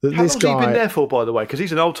that How this guy. How long has he been there for, by the way? Because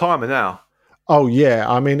he's an old timer now. Oh yeah,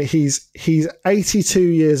 I mean he's 82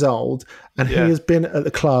 years old, and he has been at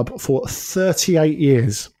the club for 38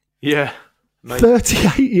 years. Yeah, mate.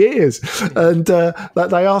 38 years, and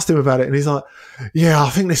they asked him about it, and he's like, "Yeah, I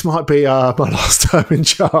think this might be my last term in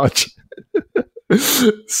charge."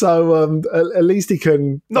 So at least he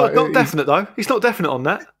can. Not definite though. He's not definite on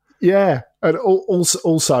that. Yeah, and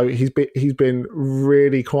also he's been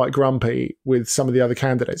really quite grumpy with some of the other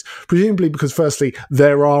candidates, presumably because firstly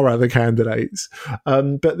there are other candidates,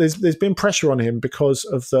 but there's been pressure on him because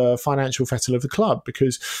of the financial fettle of the club.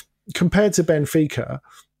 Because compared to Benfica,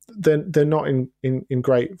 they're not in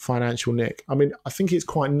great financial nick. I mean, I think it's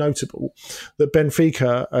quite notable that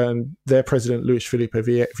Benfica and their president Luis Felipe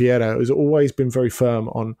Vieira has always been very firm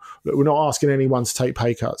on that we're not asking anyone to take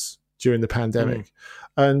pay cuts during the pandemic.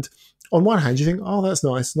 And on one hand, you think, oh, that's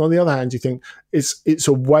nice. And on the other hand, you think it's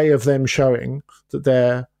a way of them showing that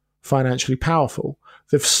they're financially powerful.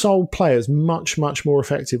 They've sold players much, much more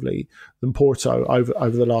effectively than Porto over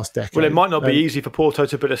the last decade. Well, it might not be easy for Porto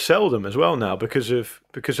to better sell them as well now because of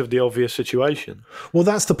the obvious situation. Well,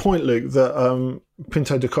 that's the point, Luke, that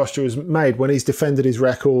Pinto da Costa has made when he's defended his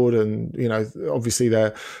record, and obviously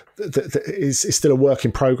is still a work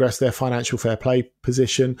in progress, their financial fair play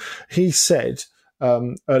position. He said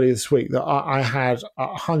earlier this week that I had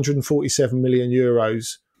 147 million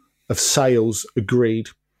euros of sales agreed,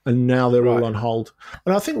 and now they're all on hold.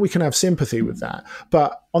 And I think we can have sympathy with that.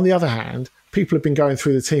 But on the other hand, people have been going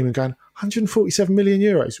through the team and going, 147 million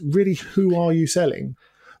euros? Really, who are you selling?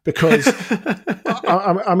 Because,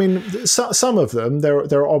 I mean, some of them, there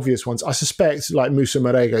are obvious ones. I suspect, like Musa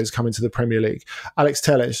Marega is coming to the Premier League. Alex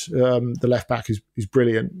Telles, the left-back, is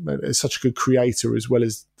brilliant. He's such a good creator as well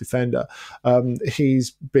as defender. He's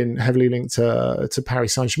been heavily linked to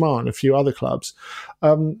Paris Saint-Germain and a few other clubs.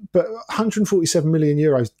 But 147 million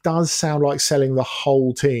euros does sound like selling the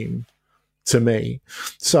whole team to me.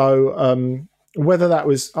 So... whether that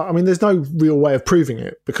was, I mean, there's no real way of proving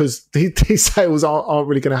it because these sales aren't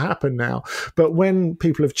really going to happen now. But when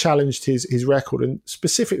people have challenged his record, and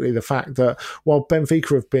specifically the fact that while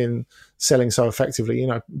Benfica have been selling so effectively,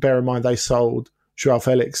 bear in mind they sold Joao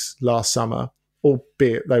Felix last summer,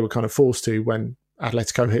 albeit they were kind of forced to when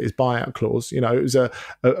Atletico hit his buyout clause. It was a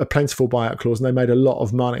plentiful buyout clause, and they made a lot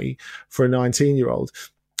of money for a 19-year-old.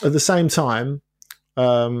 At the same time,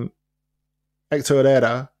 Hector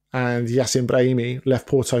Herrera and Yacine Brahimi left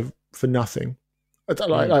Porto for nothing.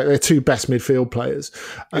 Like they're two best midfield players.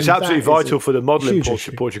 It's absolutely vital for the modelling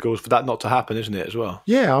Portugal for that not to happen, isn't it, as well?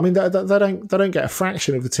 Yeah, I mean, they don't get a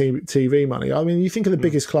fraction of the TV money. I mean, you think of the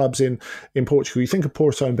biggest clubs in Portugal, you think of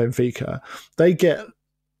Porto and Benfica, they get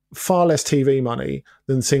far less TV money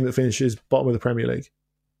than the team that finishes bottom of the Premier League.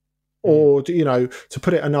 Or, to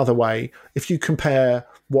put it another way, if you compare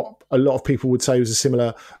what a lot of people would say was a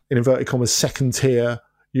similar, in inverted commas, second-tier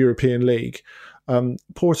European League,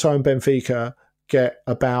 Porto and Benfica get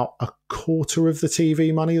about a quarter of the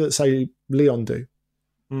TV money that, say, Lyon do.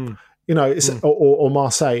 Or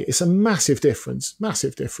Marseille. It's a massive difference.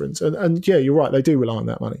 And yeah, you're right, they do rely on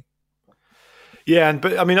that money. Yeah,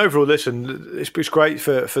 but I mean, overall, listen, it's great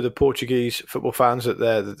for the Portuguese football fans that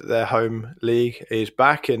their home league is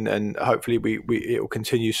back, and hopefully it will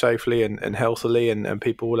continue safely and healthily, and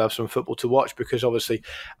people will have some football to watch, because obviously,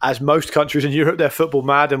 as most countries in Europe, they're football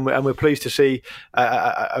mad, and we're pleased to see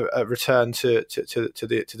a return to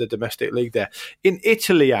the domestic league there. In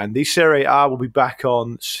Italy, Andy, Serie A will be back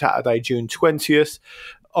on Saturday, June 20th.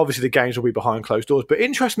 Obviously, the games will be behind closed doors. But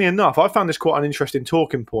interestingly enough, I found this quite an interesting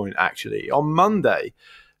talking point, actually. On Monday,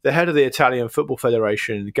 the head of the Italian Football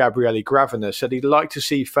Federation, Gabriele Gravina, said he'd like to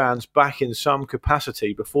see fans back in some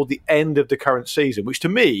capacity before the end of the current season, which to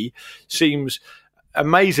me seems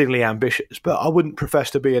amazingly ambitious. But I wouldn't profess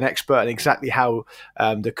to be an expert in exactly how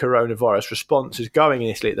the coronavirus response is going in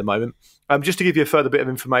Italy at the moment. Just to give you a further bit of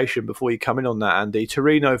information before you come in on that, Andy,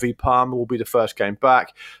 Torino v Parma will be the first game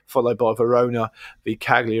back, followed by Verona v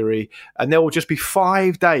Cagliari. And there will just be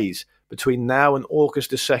 5 days between now and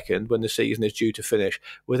August the 2nd, when the season is due to finish,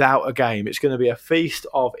 without a game. It's going to be a feast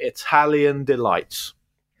of Italian delights.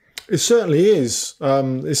 It certainly is.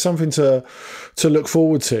 It's something to look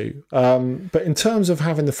forward to. But in terms of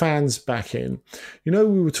having the fans back in, we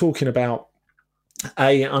were talking about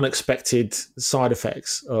unexpected side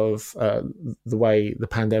effects of the way the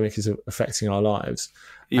pandemic is affecting our lives,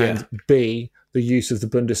 and B, the use of the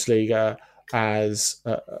Bundesliga as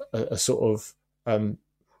a sort of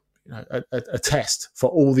a test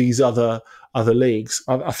for all these other leagues.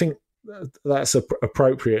 I think that's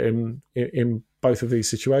appropriate in both of these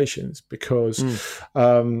situations, because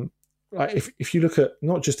if you look at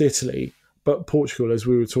not just Italy but Portugal, as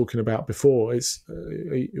we were talking about before,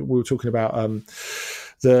 we were talking about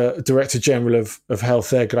the Director General of Health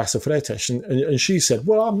there, Graça Freitas, and she said,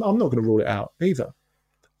 well, I'm not going to rule it out either.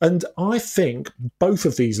 And I think both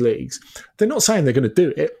of these leagues, they're not saying they're going to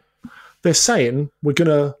do it. They're saying we're going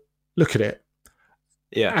to look at it.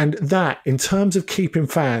 Yeah. And that, in terms of keeping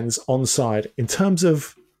fans on side, in terms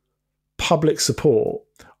of public support,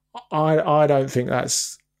 I don't think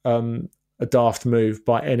that's a daft move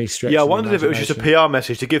by any stretch. Yeah, I wondered if it was just a PR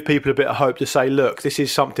message to give people a bit of hope to say, look, this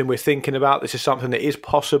is something we're thinking about. This is something that is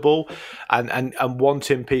possible, and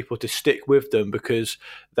wanting people to stick with them because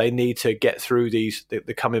they need to get through the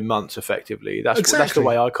coming months effectively. That's the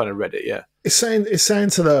way I kind of read it. Yeah, it's saying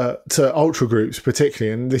to ultra groups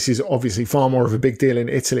particularly, and this is obviously far more of a big deal in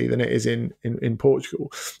Italy than it is in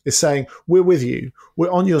Portugal. It's saying we're with you,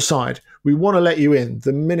 we're on your side. We want to let you in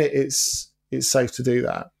the minute it's safe to do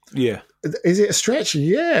that. Yeah. Is it a stretch?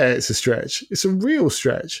 Yeah, it's a stretch. It's a real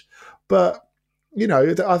stretch. But,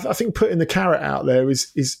 I think putting the carrot out there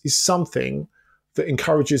is something that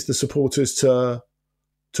encourages the supporters to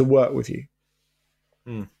work with you.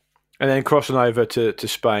 Mm. And then crossing over to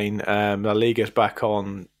Spain, La Liga's back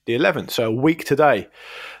on the 11th, so a week today.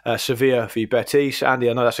 Sevilla v Betis.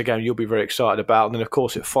 Andy, I know that's a game you'll be very excited about. And then, of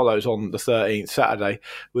course, it follows on the 13th, Saturday,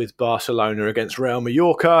 with Barcelona against Real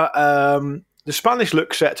Mallorca. The Spanish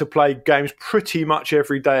look set to play games pretty much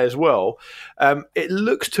every day as well. It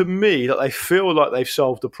looks to me that they feel like they've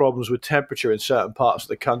solved the problems with temperature in certain parts of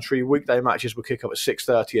the country. Weekday matches will kick off at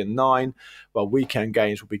 6:30 and 9, while weekend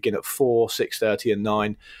games will begin at 4, 6:30 and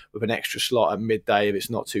 9, with an extra slot at midday if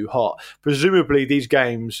it's not too hot. Presumably these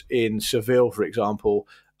games in Seville, for example,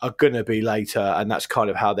 are going to be later, and that's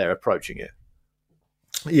kind of how they're approaching it.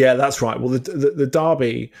 Yeah, that's right. Well, the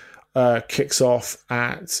derby kicks off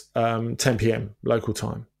at 10 p.m. local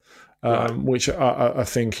time, which I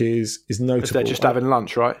think is notable. They're just having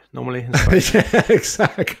lunch, right? Normally, yeah,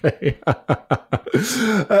 exactly. Or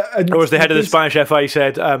as the head of the Spanish FA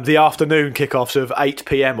said, the afternoon kickoffs of 8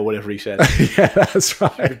 p.m. or whatever he said. Yeah, that's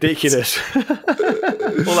right. Ridiculous.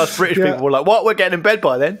 All us British people were like, "What? We're getting in bed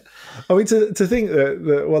by then." I mean, to think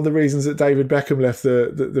that one of the reasons that David Beckham left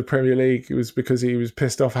the Premier League was because he was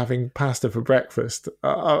pissed off having pasta for breakfast.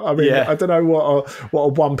 I mean, yeah. I don't know what a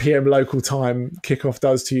 1 p.m. local time kickoff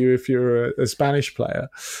does to you if you're a Spanish player,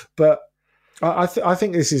 but I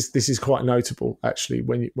think this is quite notable actually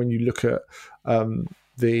when you look at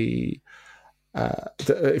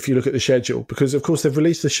if you look at the schedule, because of course they've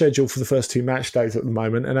released the schedule for the first 2 match days at the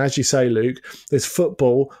moment, and as you say, Luke, there's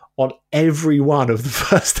football on every one of the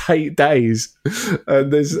first 8 days,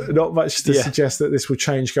 and there's not much to suggest that this will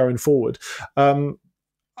change going forward.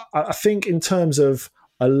 I think in terms of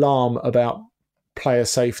alarm about player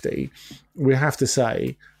safety, we have to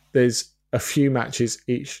say there's a few matches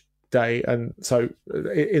each day, and so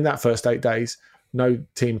in that first 8 days no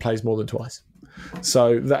team plays more than twice.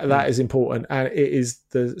 So that is important, and it is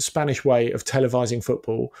the Spanish way of televising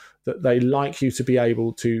football that they like you to be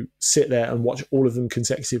able to sit there and watch all of them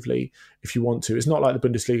consecutively if you want to. It's not like the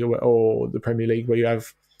Bundesliga or the Premier League where you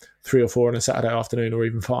have 3 or 4 on a Saturday afternoon or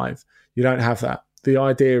even 5. You don't have that. The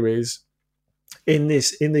idea is in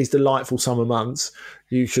these delightful summer months,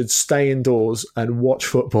 you should stay indoors and watch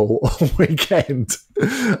football all weekend,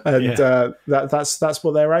 and that's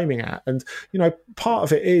what they're aiming at. And part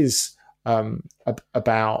of it is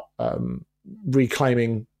about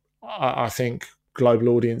reclaiming, I think, global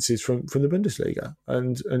audiences from the Bundesliga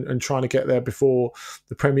and trying to get there before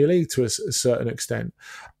the Premier League to a certain extent.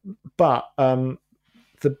 But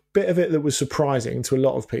the bit of it that was surprising to a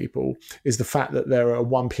lot of people is the fact that there are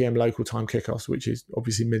 1 p.m. local time kickoffs, which is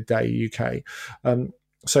obviously midday UK.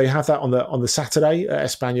 So you have that on the Saturday at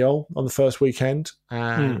Espanyol on the first weekend,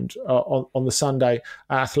 and on the Sunday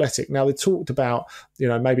at Athletic. Now they talked about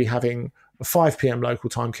maybe having a 5 p.m.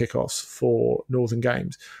 local time kickoffs for Northern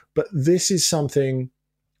games, but this is something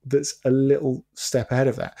that's a little step ahead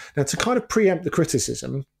of that. Now, to kind of preempt the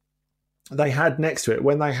criticism, they had next to it,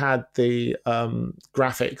 when they had the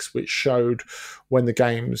graphics which showed when the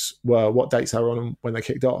games were, what dates they were on and when they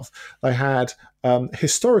kicked off, they had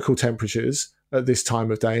historical temperatures at this time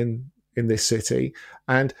of day in this city,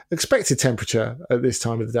 and expected temperature at this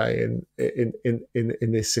time of the day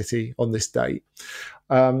in this city on this date.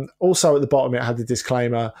 Also at the bottom it had the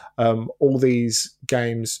disclaimer, all these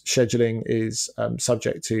games scheduling is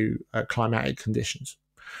subject to climatic conditions.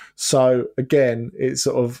 So again, it's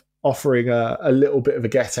sort of offering a little bit of a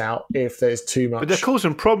get out if there's too much. But they're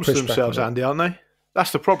causing problems to themselves, Andy, aren't they?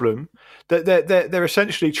 That's the problem. They're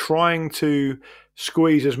essentially trying to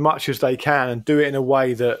squeeze as much as they can and do it in a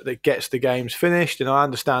way that gets the games finished. And I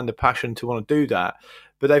understand the passion to want to do that,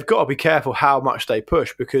 but they've got to be careful how much they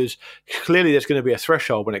push, because clearly there's going to be a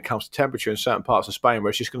threshold when it comes to temperature in certain parts of Spain where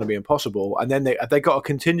it's just going to be impossible. And then have they got a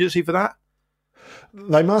contingency for that?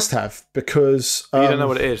 They must have, because you don't know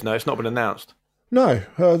what it is. No, it's not been announced. No,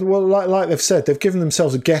 well, like they've said, they've given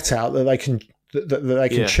themselves a get out that they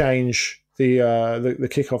can change the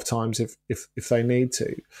kickoff times if they need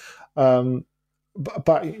to.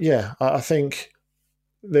 But yeah, I think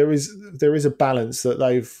there is a balance that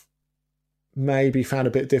they've maybe found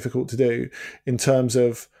a bit difficult to do in terms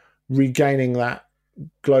of regaining that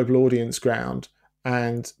global audience ground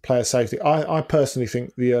and player safety. I personally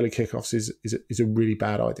think the early kickoffs is a really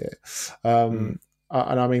bad idea. And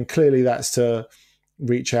I mean, clearly that's to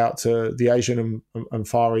reach out to the Asian and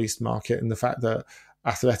Far East market, and the fact that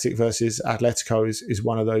Athletic versus Atletico is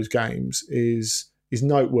one of those games is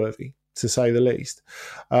noteworthy, to say the least.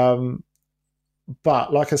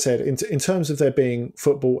 But like I said, in terms of there being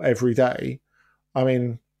football every day, I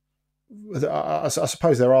mean, I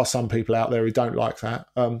suppose there are some people out there who don't like that.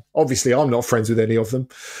 Obviously, I'm not friends with any of them,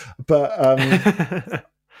 but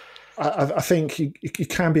I think you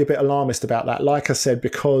can be a bit alarmist about that. Like I said,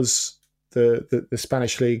 because the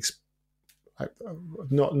Spanish leagues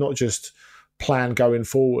not just plan going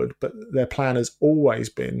forward, but their plan has always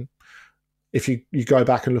been, if you go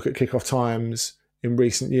back and look at kickoff times in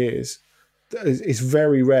recent years, it's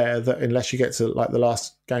very rare that, unless you get to like the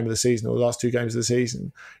last game of the season or the last 2 games of the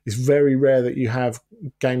season, it's very rare that you have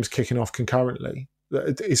games kicking off concurrently.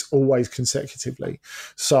 It's always consecutively.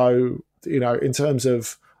 So, in terms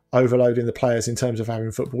of overloading the players, in terms of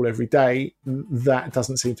having football every day, that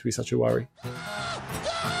doesn't seem to be such a worry.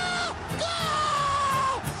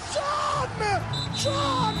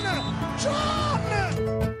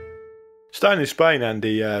 Staying in Spain,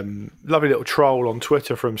 Andy, lovely little troll on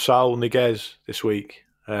Twitter from Saul Niguez this week.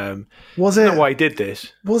 Was it? I don't know why he did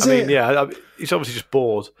this. Was it? Yeah, he's obviously just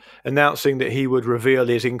bored, announcing that he would reveal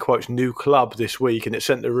his, in quotes, new club this week, and it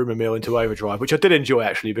sent the rumour mill into overdrive, which I did enjoy,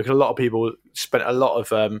 actually, because a lot of people spent a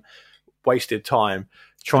lot of wasted time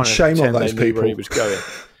trying to pretend they knew where he was going.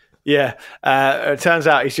 Yeah, it turns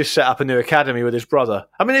out he's just set up a new academy with his brother.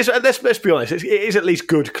 I mean, let's be honest, it is at least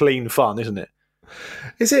good, clean fun, isn't it?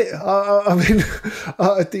 Is it? I mean,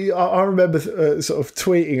 I remember sort of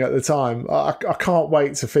tweeting at the time, I can't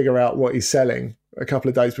wait to figure out what he's selling a couple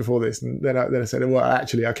of days before this. And then I said, well,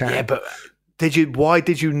 actually, I can. Yeah, but why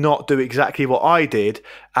did you not do exactly what I did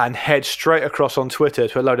and head straight across on Twitter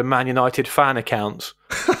to a load of Man United fan accounts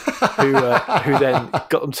who then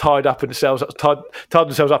got them tied themselves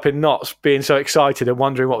up in knots, being so excited and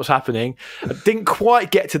wondering what was happening. I didn't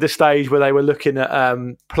quite get to the stage where they were looking at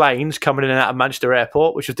planes coming in and out of Manchester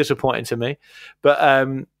Airport, which was disappointing to me.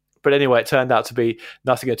 But anyway, it turned out to be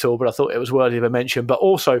nothing at all, but I thought it was worthy of a mention. But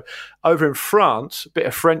also, over in France, a bit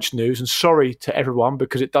of French news, and sorry to everyone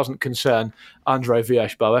because it doesn't concern Andre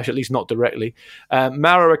Villas-Boas, at least not directly.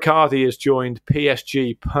 Mauro Icardi has joined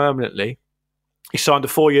PSG permanently. He signed a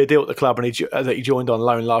 4-year deal at the club that he joined on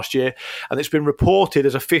loan last year, and it's been reported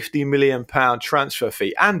as a £50 million transfer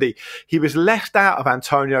fee. Andy, he was left out of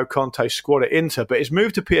Antonio Conte's squad at Inter, but his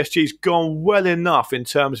move to PSG has gone well enough in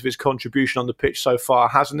terms of his contribution on the pitch so far,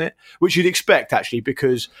 hasn't it? Which you'd expect, actually,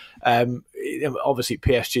 because obviously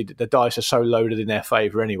PSG, the dice are so loaded in their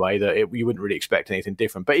favour anyway that you wouldn't really expect anything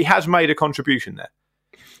different. But he has made a contribution there.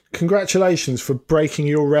 Congratulations for breaking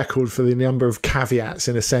your record for the number of caveats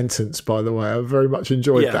in a sentence, by the way. I very much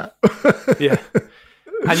enjoyed that. Yeah.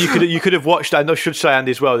 And you could have watched, and I should say,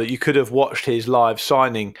 Andy, as well, that you could have watched his live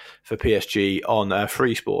signing for PSG on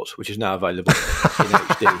Free Sports, which is now available in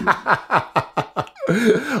HD.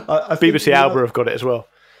 I BBC Alba have got it as well.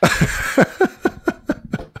 I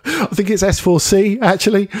think it's S4C,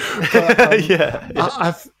 actually. But, yeah.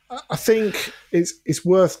 I think it's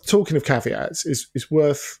worth, talking of caveats, it's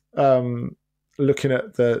worth looking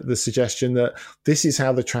at the suggestion that this is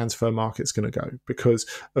how the transfer market's going to go, because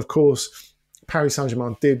of course Paris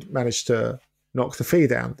Saint-Germain did manage to knock the fee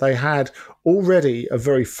down. They had already a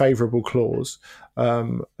very favourable clause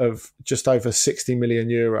of just over 60 million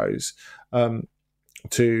euros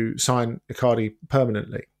to sign Icardi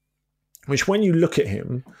permanently, which, when you look at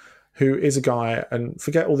him, who is a guy, and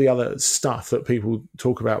forget all the other stuff that people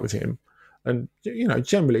talk about with him, and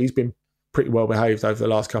generally he's been pretty well behaved over the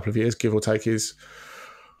last couple of years, give or take his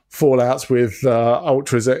fallouts with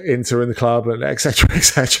ultras at Inter in the club and etc.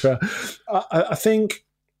 etc. I think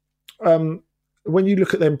when you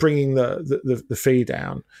look at them bringing the fee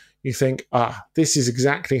down, you think, this is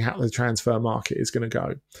exactly how the transfer market is going to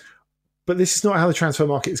go. But this is not how the transfer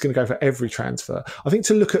market is going to go for every transfer. I think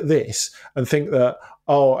to look at this and think that,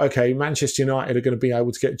 Manchester United are going to be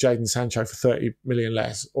able to get Jadon Sancho for 30 million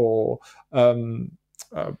less, or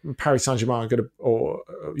Paris Saint-Germain are going to, or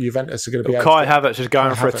Juventus are going to be able Kai to get Havertz is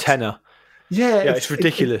going for a tenner. Yeah, it's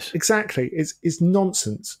ridiculous. Exactly. It's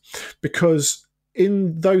nonsense, because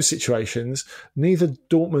in those situations, neither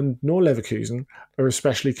Dortmund nor Leverkusen are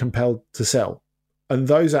especially compelled to sell. And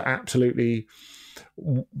those are absolutely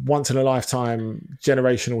once in a lifetime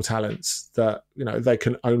generational talents that they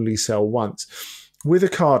can only sell once. With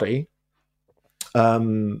Icardi,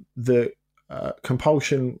 the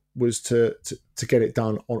compulsion was to get it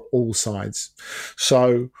done on all sides.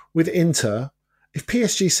 So with Inter, if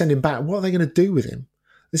PSG send him back, what are they going to do with him?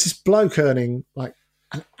 This is bloke earning like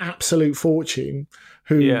an absolute fortune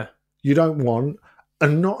who you don't want.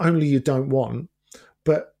 And not only you don't want,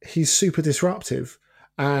 but he's super disruptive.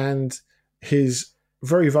 And his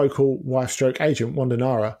very vocal wife/agent, Wanda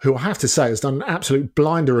Nara, who I have to say has done an absolute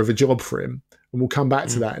blinder of a job for him, and we'll come back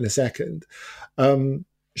to that in a second.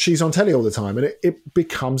 She's on telly all the time, and it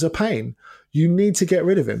becomes a pain. You need to get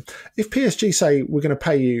rid of him. If PSG say, we're going to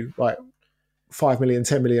pay you like 5 million,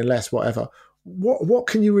 10 million less, whatever, what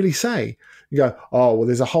can you really say? You go, oh, well,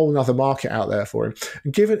 there's a whole other market out there for him.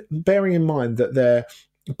 And bearing in mind that they're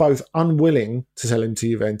both unwilling to sell him to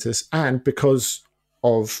Juventus, and because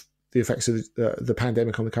of the effects of the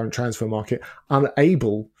pandemic on the current transfer market,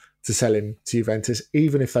 unable to sell him to Juventus,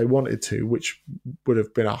 even if they wanted to, which would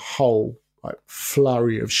have been a whole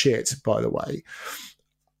flurry of shit, by the way.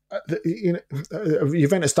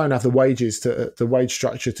 Juventus don't have the wage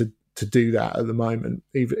structure to do that at the moment,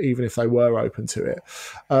 even if they were open to it.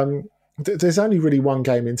 There's only really one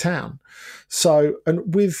game in town. So,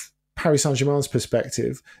 and with Paris Saint-Germain's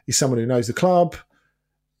perspective, he's someone who knows the club,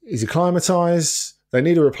 he's acclimatised. They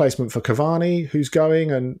need a replacement for Cavani, who's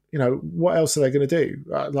going, and what else are they going to do?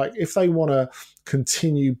 If they want to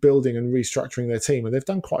continue building and restructuring their team, and they've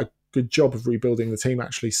done quite a good job of rebuilding the team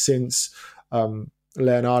actually since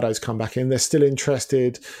Leonardo's come back in. They're still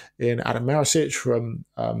interested in Adam Maricic from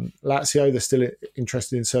Lazio. They're still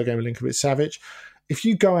interested in Sergej Milinkovic-Savic. If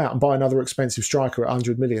you go out and buy another expensive striker at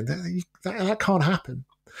 100 million, that can't happen.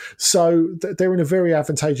 So they're in a very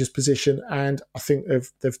advantageous position, and I think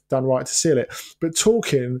they've done right to seal it. But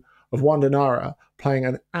talking of Wanda Nara playing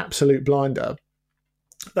an absolute blinder,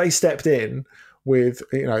 they stepped in with,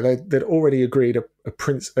 they'd already agreed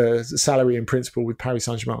a salary in principle with Paris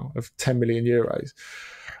Saint-Germain of 10 million euros.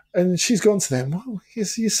 And she's gone to them, well,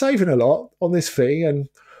 you're saving a lot on this fee, and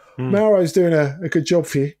Mauro's doing a good job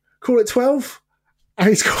for you. Call it 12, and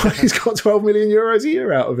he's got 12 million euros a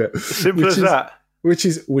year out of it. Simple as that. Which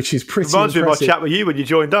is pretty reminds me of my chat with you when you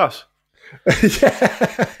joined us.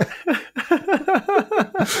 Yeah.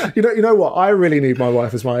 You know what? I really need my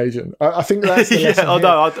wife as my agent. I think that's the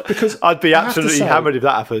lesson because I'd be absolutely hammered if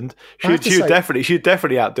that happened. She'd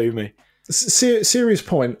definitely outdo me. Serious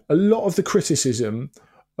point. A lot of the criticism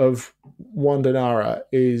of Wanda Nara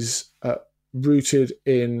is rooted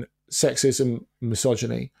in sexism,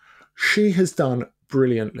 misogyny. She has done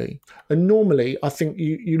brilliantly, and normally I think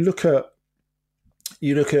you look at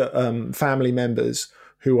family members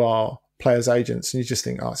who are players' agents, and you just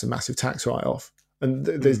think, oh, it's a massive tax write-off. And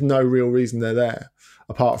there's no real reason they're there,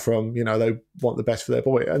 apart from, they want the best for their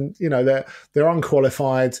boy. And, they're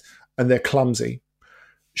unqualified and they're clumsy.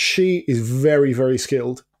 She is very, very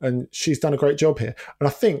skilled, and she's done a great job here. And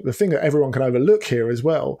I think the thing that everyone can overlook here as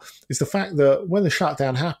well is the fact that when the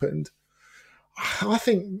shutdown happened, I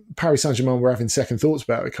think Paris Saint-Germain were having second thoughts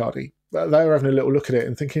about Icardi. They were having a little look at it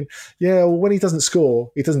and thinking, yeah, well, when he doesn't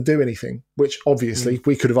score, he doesn't do anything, which obviously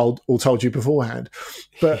we could have all told you beforehand.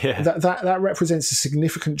 But that represents a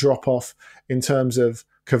significant drop-off in terms of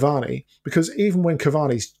Cavani, because even when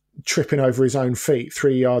Cavani's tripping over his own feet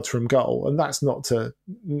 3 yards from goal, and that's not to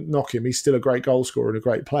knock him, he's still a great goal scorer and a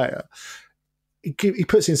great player, he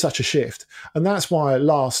puts in such a shift. And that's why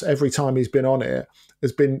Lars, every time he's been on it,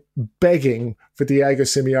 has been begging for Diego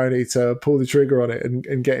Simeone to pull the trigger on it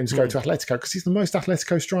and get him to go to Atletico, because he's the most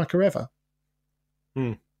Atletico striker ever.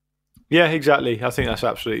 Yeah, exactly. I think that's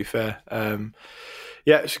absolutely fair.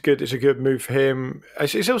 It's a good move for him.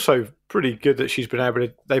 It's also pretty good that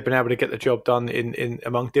they've been able to get the job done in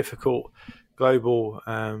among difficult global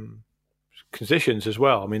conditions as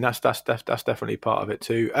well. I mean, that's definitely part of it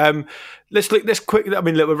too. Let's quick. I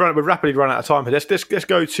mean, we're rapidly running out of time here. Let's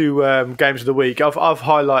go to games of the week. I've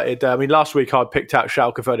highlighted. I mean, last week I picked out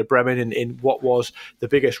Schalke Werder Bremen in what was the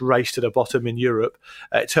biggest race to the bottom in Europe.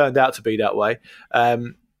 It turned out to be that way.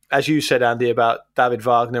 As you said, Andy, about David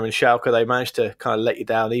Wagner and Schalke, they managed to kind of let you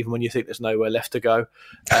down even when you think there's nowhere left to go.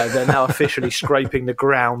 They're now officially scraping the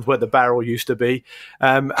ground where the barrel used to be.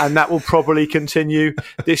 And that will probably continue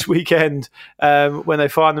this weekend when they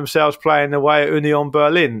find themselves playing away at Union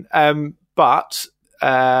Berlin. But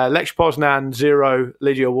Lech Poznan 0,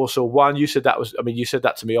 Legia Warsaw 1. You said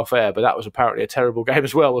that to me off air, but that was apparently a terrible game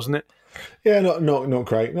as well, wasn't it? Yeah, not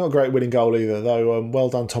great. Not a great winning goal either, though. Well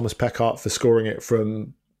done, Thomas Peckart, for scoring it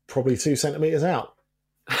from probably 2 centimetres out.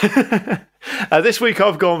 This week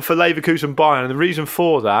I've gone for Leverkusen Bayern, and the reason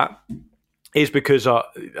for that is because there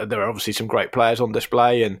are obviously some great players on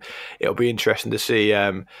display, and it'll be interesting to see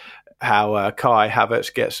Kai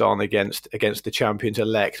Havertz gets on against the champions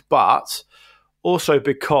elect, but also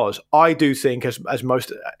because I do think, as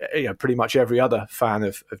most, pretty much every other fan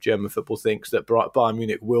of German football thinks, that Bayern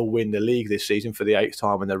Munich will win the league this season for the 8th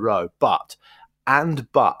time in a row. But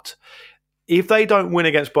if they don't win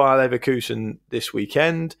against Bayer Leverkusen this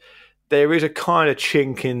weekend, there is a kind of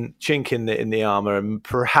chink in the armour, and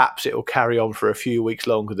perhaps it will carry on for a few weeks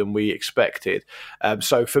longer than we expected.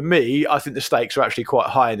 So for me, I think the stakes are actually quite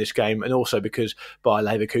high in this game, and also because Bayer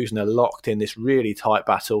Leverkusen are locked in this really tight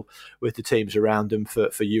battle with the teams around them for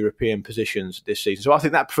European positions this season. So I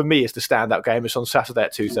think that, for me, is the standout game. It's on Saturday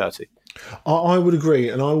at 2:30. I would agree,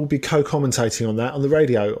 and I will be co-commentating on that on the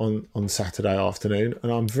radio on Saturday afternoon,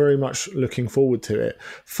 and I'm very much looking forward to it.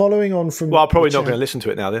 Following on from... Well, I'm probably not going to listen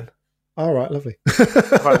to it now then. All right, lovely.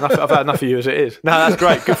 I've had enough of you as it is. No, that's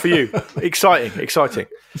great. Good for you. Exciting.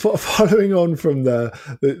 Following on from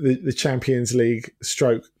the Champions League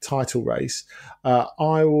stroke title race,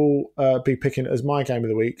 I will be picking as my game of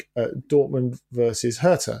the week Dortmund versus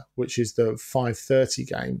Hertha, which is the 5:30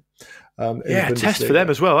 game. A test for them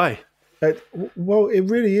as well, eh? Well, it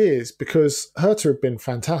really is, because Hertha have been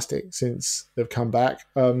fantastic since they've come back.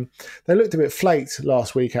 They looked a bit flaked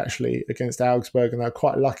last week, actually, against Augsburg, and they're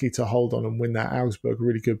quite lucky to hold on and win that. Augsburg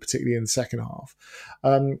really good, particularly in the second half.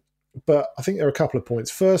 But I think there are a couple of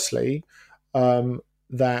points. Firstly,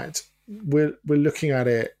 that we're looking at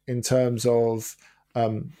it in terms of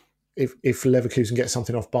if Leverkusen gets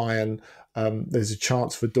something off Bayern, there's a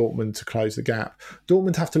chance for Dortmund to close the gap.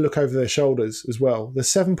 Dortmund have to look over their shoulders as well. They're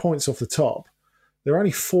 7 points off the top. They're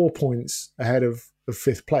only 4 points ahead of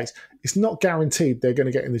 5th place. It's not guaranteed they're going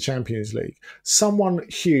to get in the Champions League. Someone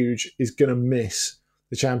huge is going to miss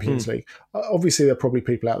the Champions League. Obviously, there are probably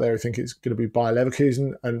people out there who think it's going to be Bayer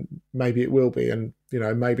Leverkusen, and maybe it will be. And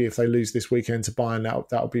maybe if they lose this weekend to Bayern,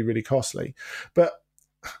 that'll be really costly. But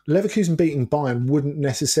Leverkusen beating Bayern wouldn't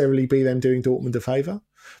necessarily be them doing Dortmund a favour,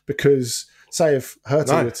 because say if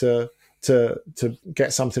Hertha were to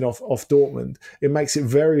get something off Dortmund, it makes it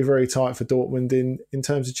very, very tight for Dortmund in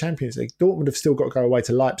terms of Champions League. Dortmund have still got to go away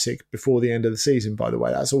to Leipzig before the end of the season, by the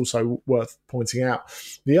way. That's also worth pointing out.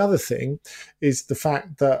 The other thing is the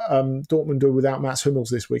fact that Dortmund are without Mats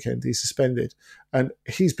Hummels this weekend. He's suspended, and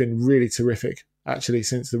he's been really terrific, actually,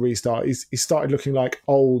 since the restart. He started looking like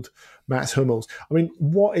old Mats Hummels. I mean,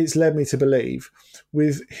 what it's led me to believe,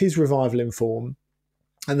 with his revival in form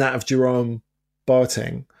and that of Jerome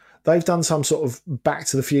Boateng, they've done some sort of back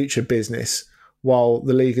to the future business while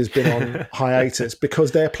the league has been on hiatus,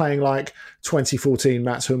 because they're playing like 2014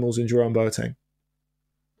 Mats Hummels and Jerome Boateng.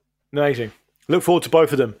 Amazing. Look forward to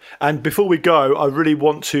both of them. And before we go, I really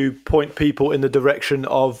want to point people in the direction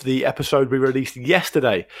of the episode we released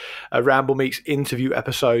yesterday, a Ramble Meets interview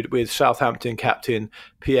episode with Southampton captain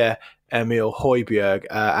Pierre-Emile Højbjerg.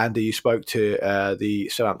 Andy, you spoke to the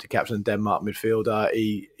Southampton captain and Denmark midfielder.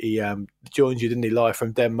 He joined you, didn't he, live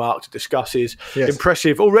from Denmark to discuss his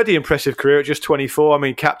already impressive career at just 24. I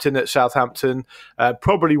mean, captain at Southampton,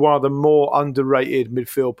 probably one of the more underrated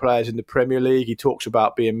midfield players in the Premier League. He talks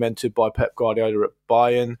about being mentored by Pep Guardiola at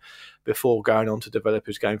Bayern before going on to develop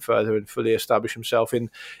his game further and fully establish himself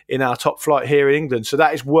in our top flight here in England. So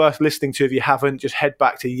that is worth listening to. If you haven't, just head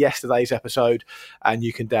back to yesterday's episode and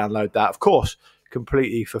you can download that, of course,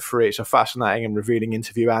 completely for free. It's a fascinating and revealing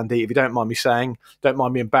interview, Andy. If you don't mind me saying, don't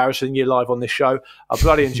mind me embarrassing you live on this show, I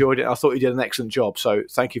bloody enjoyed it. I thought you did an excellent job. So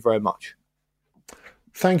thank you very much.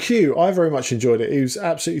 Thank you. I very much enjoyed it. It was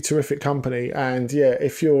absolutely terrific company. And yeah,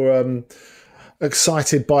 if you're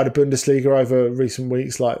excited by the Bundesliga over recent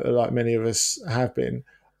weeks, like many of us have been,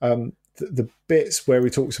 the bits where he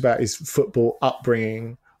talks about his football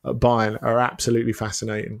upbringing at Bayern are absolutely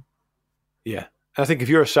fascinating. Yeah. I think if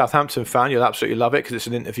you're a Southampton fan, you'll absolutely love it, because it's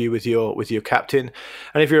an interview with your captain.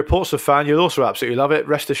 And if you're a Portsmouth fan, you'll also absolutely love it.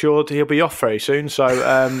 Rest assured, he'll be off very soon, so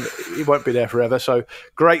he won't be there forever. So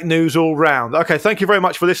great news all round. Okay, thank you very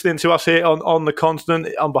much for listening to us here on the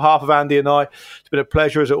Continent. On behalf of Andy and I, it's been a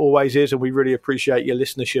pleasure, as it always is, and we really appreciate your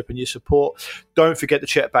listenership and your support. Don't forget to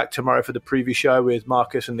check back tomorrow for the preview show with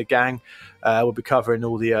Marcus and the gang. We'll be covering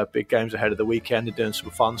all the big games ahead of the weekend and doing some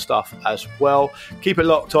fun stuff as well. Keep it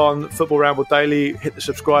locked on Football Ramble Daily. Hit the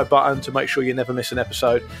subscribe button to make sure you never miss an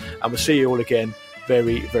episode. And we'll see you all again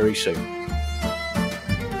very, very soon.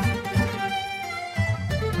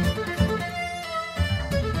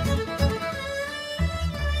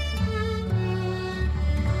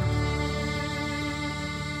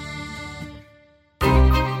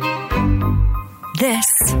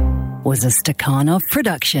 This was a Stakhanov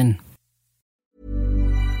production.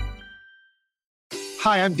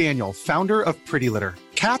 Hi, I'm Daniel, founder of Pretty Litter.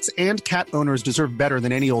 Cats and cat owners deserve better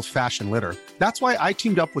than any old-fashioned litter. That's why I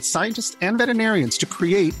teamed up with scientists and veterinarians to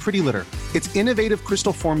create Pretty Litter. Its innovative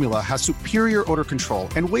crystal formula has superior odor control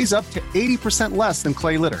and weighs up to 80% less than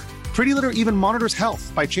clay litter. Pretty Litter even monitors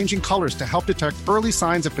health by changing colors to help detect early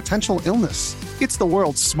signs of potential illness. It's the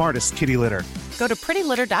world's smartest kitty litter. Go to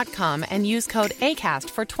prettylitter.com and use code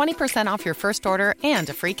ACAST for 20% off your first order and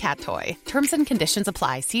a free cat toy. Terms and conditions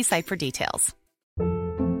apply. See site for details.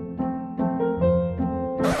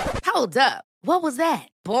 Hold up. What was that?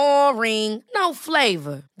 Boring. No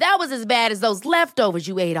flavor. That was as bad as those leftovers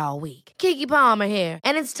you ate all week. Keke Palmer here,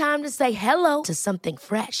 and it's time to say hello to something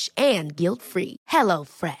fresh and guilt-free. Hello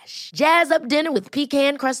Fresh. Jazz up dinner with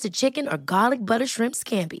pecan-crusted chicken or garlic butter shrimp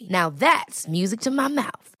scampi. Now that's music to my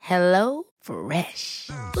mouth. Hello Fresh.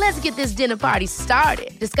 Let's get this dinner party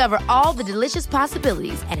started. Discover all the delicious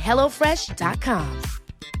possibilities at HelloFresh.com.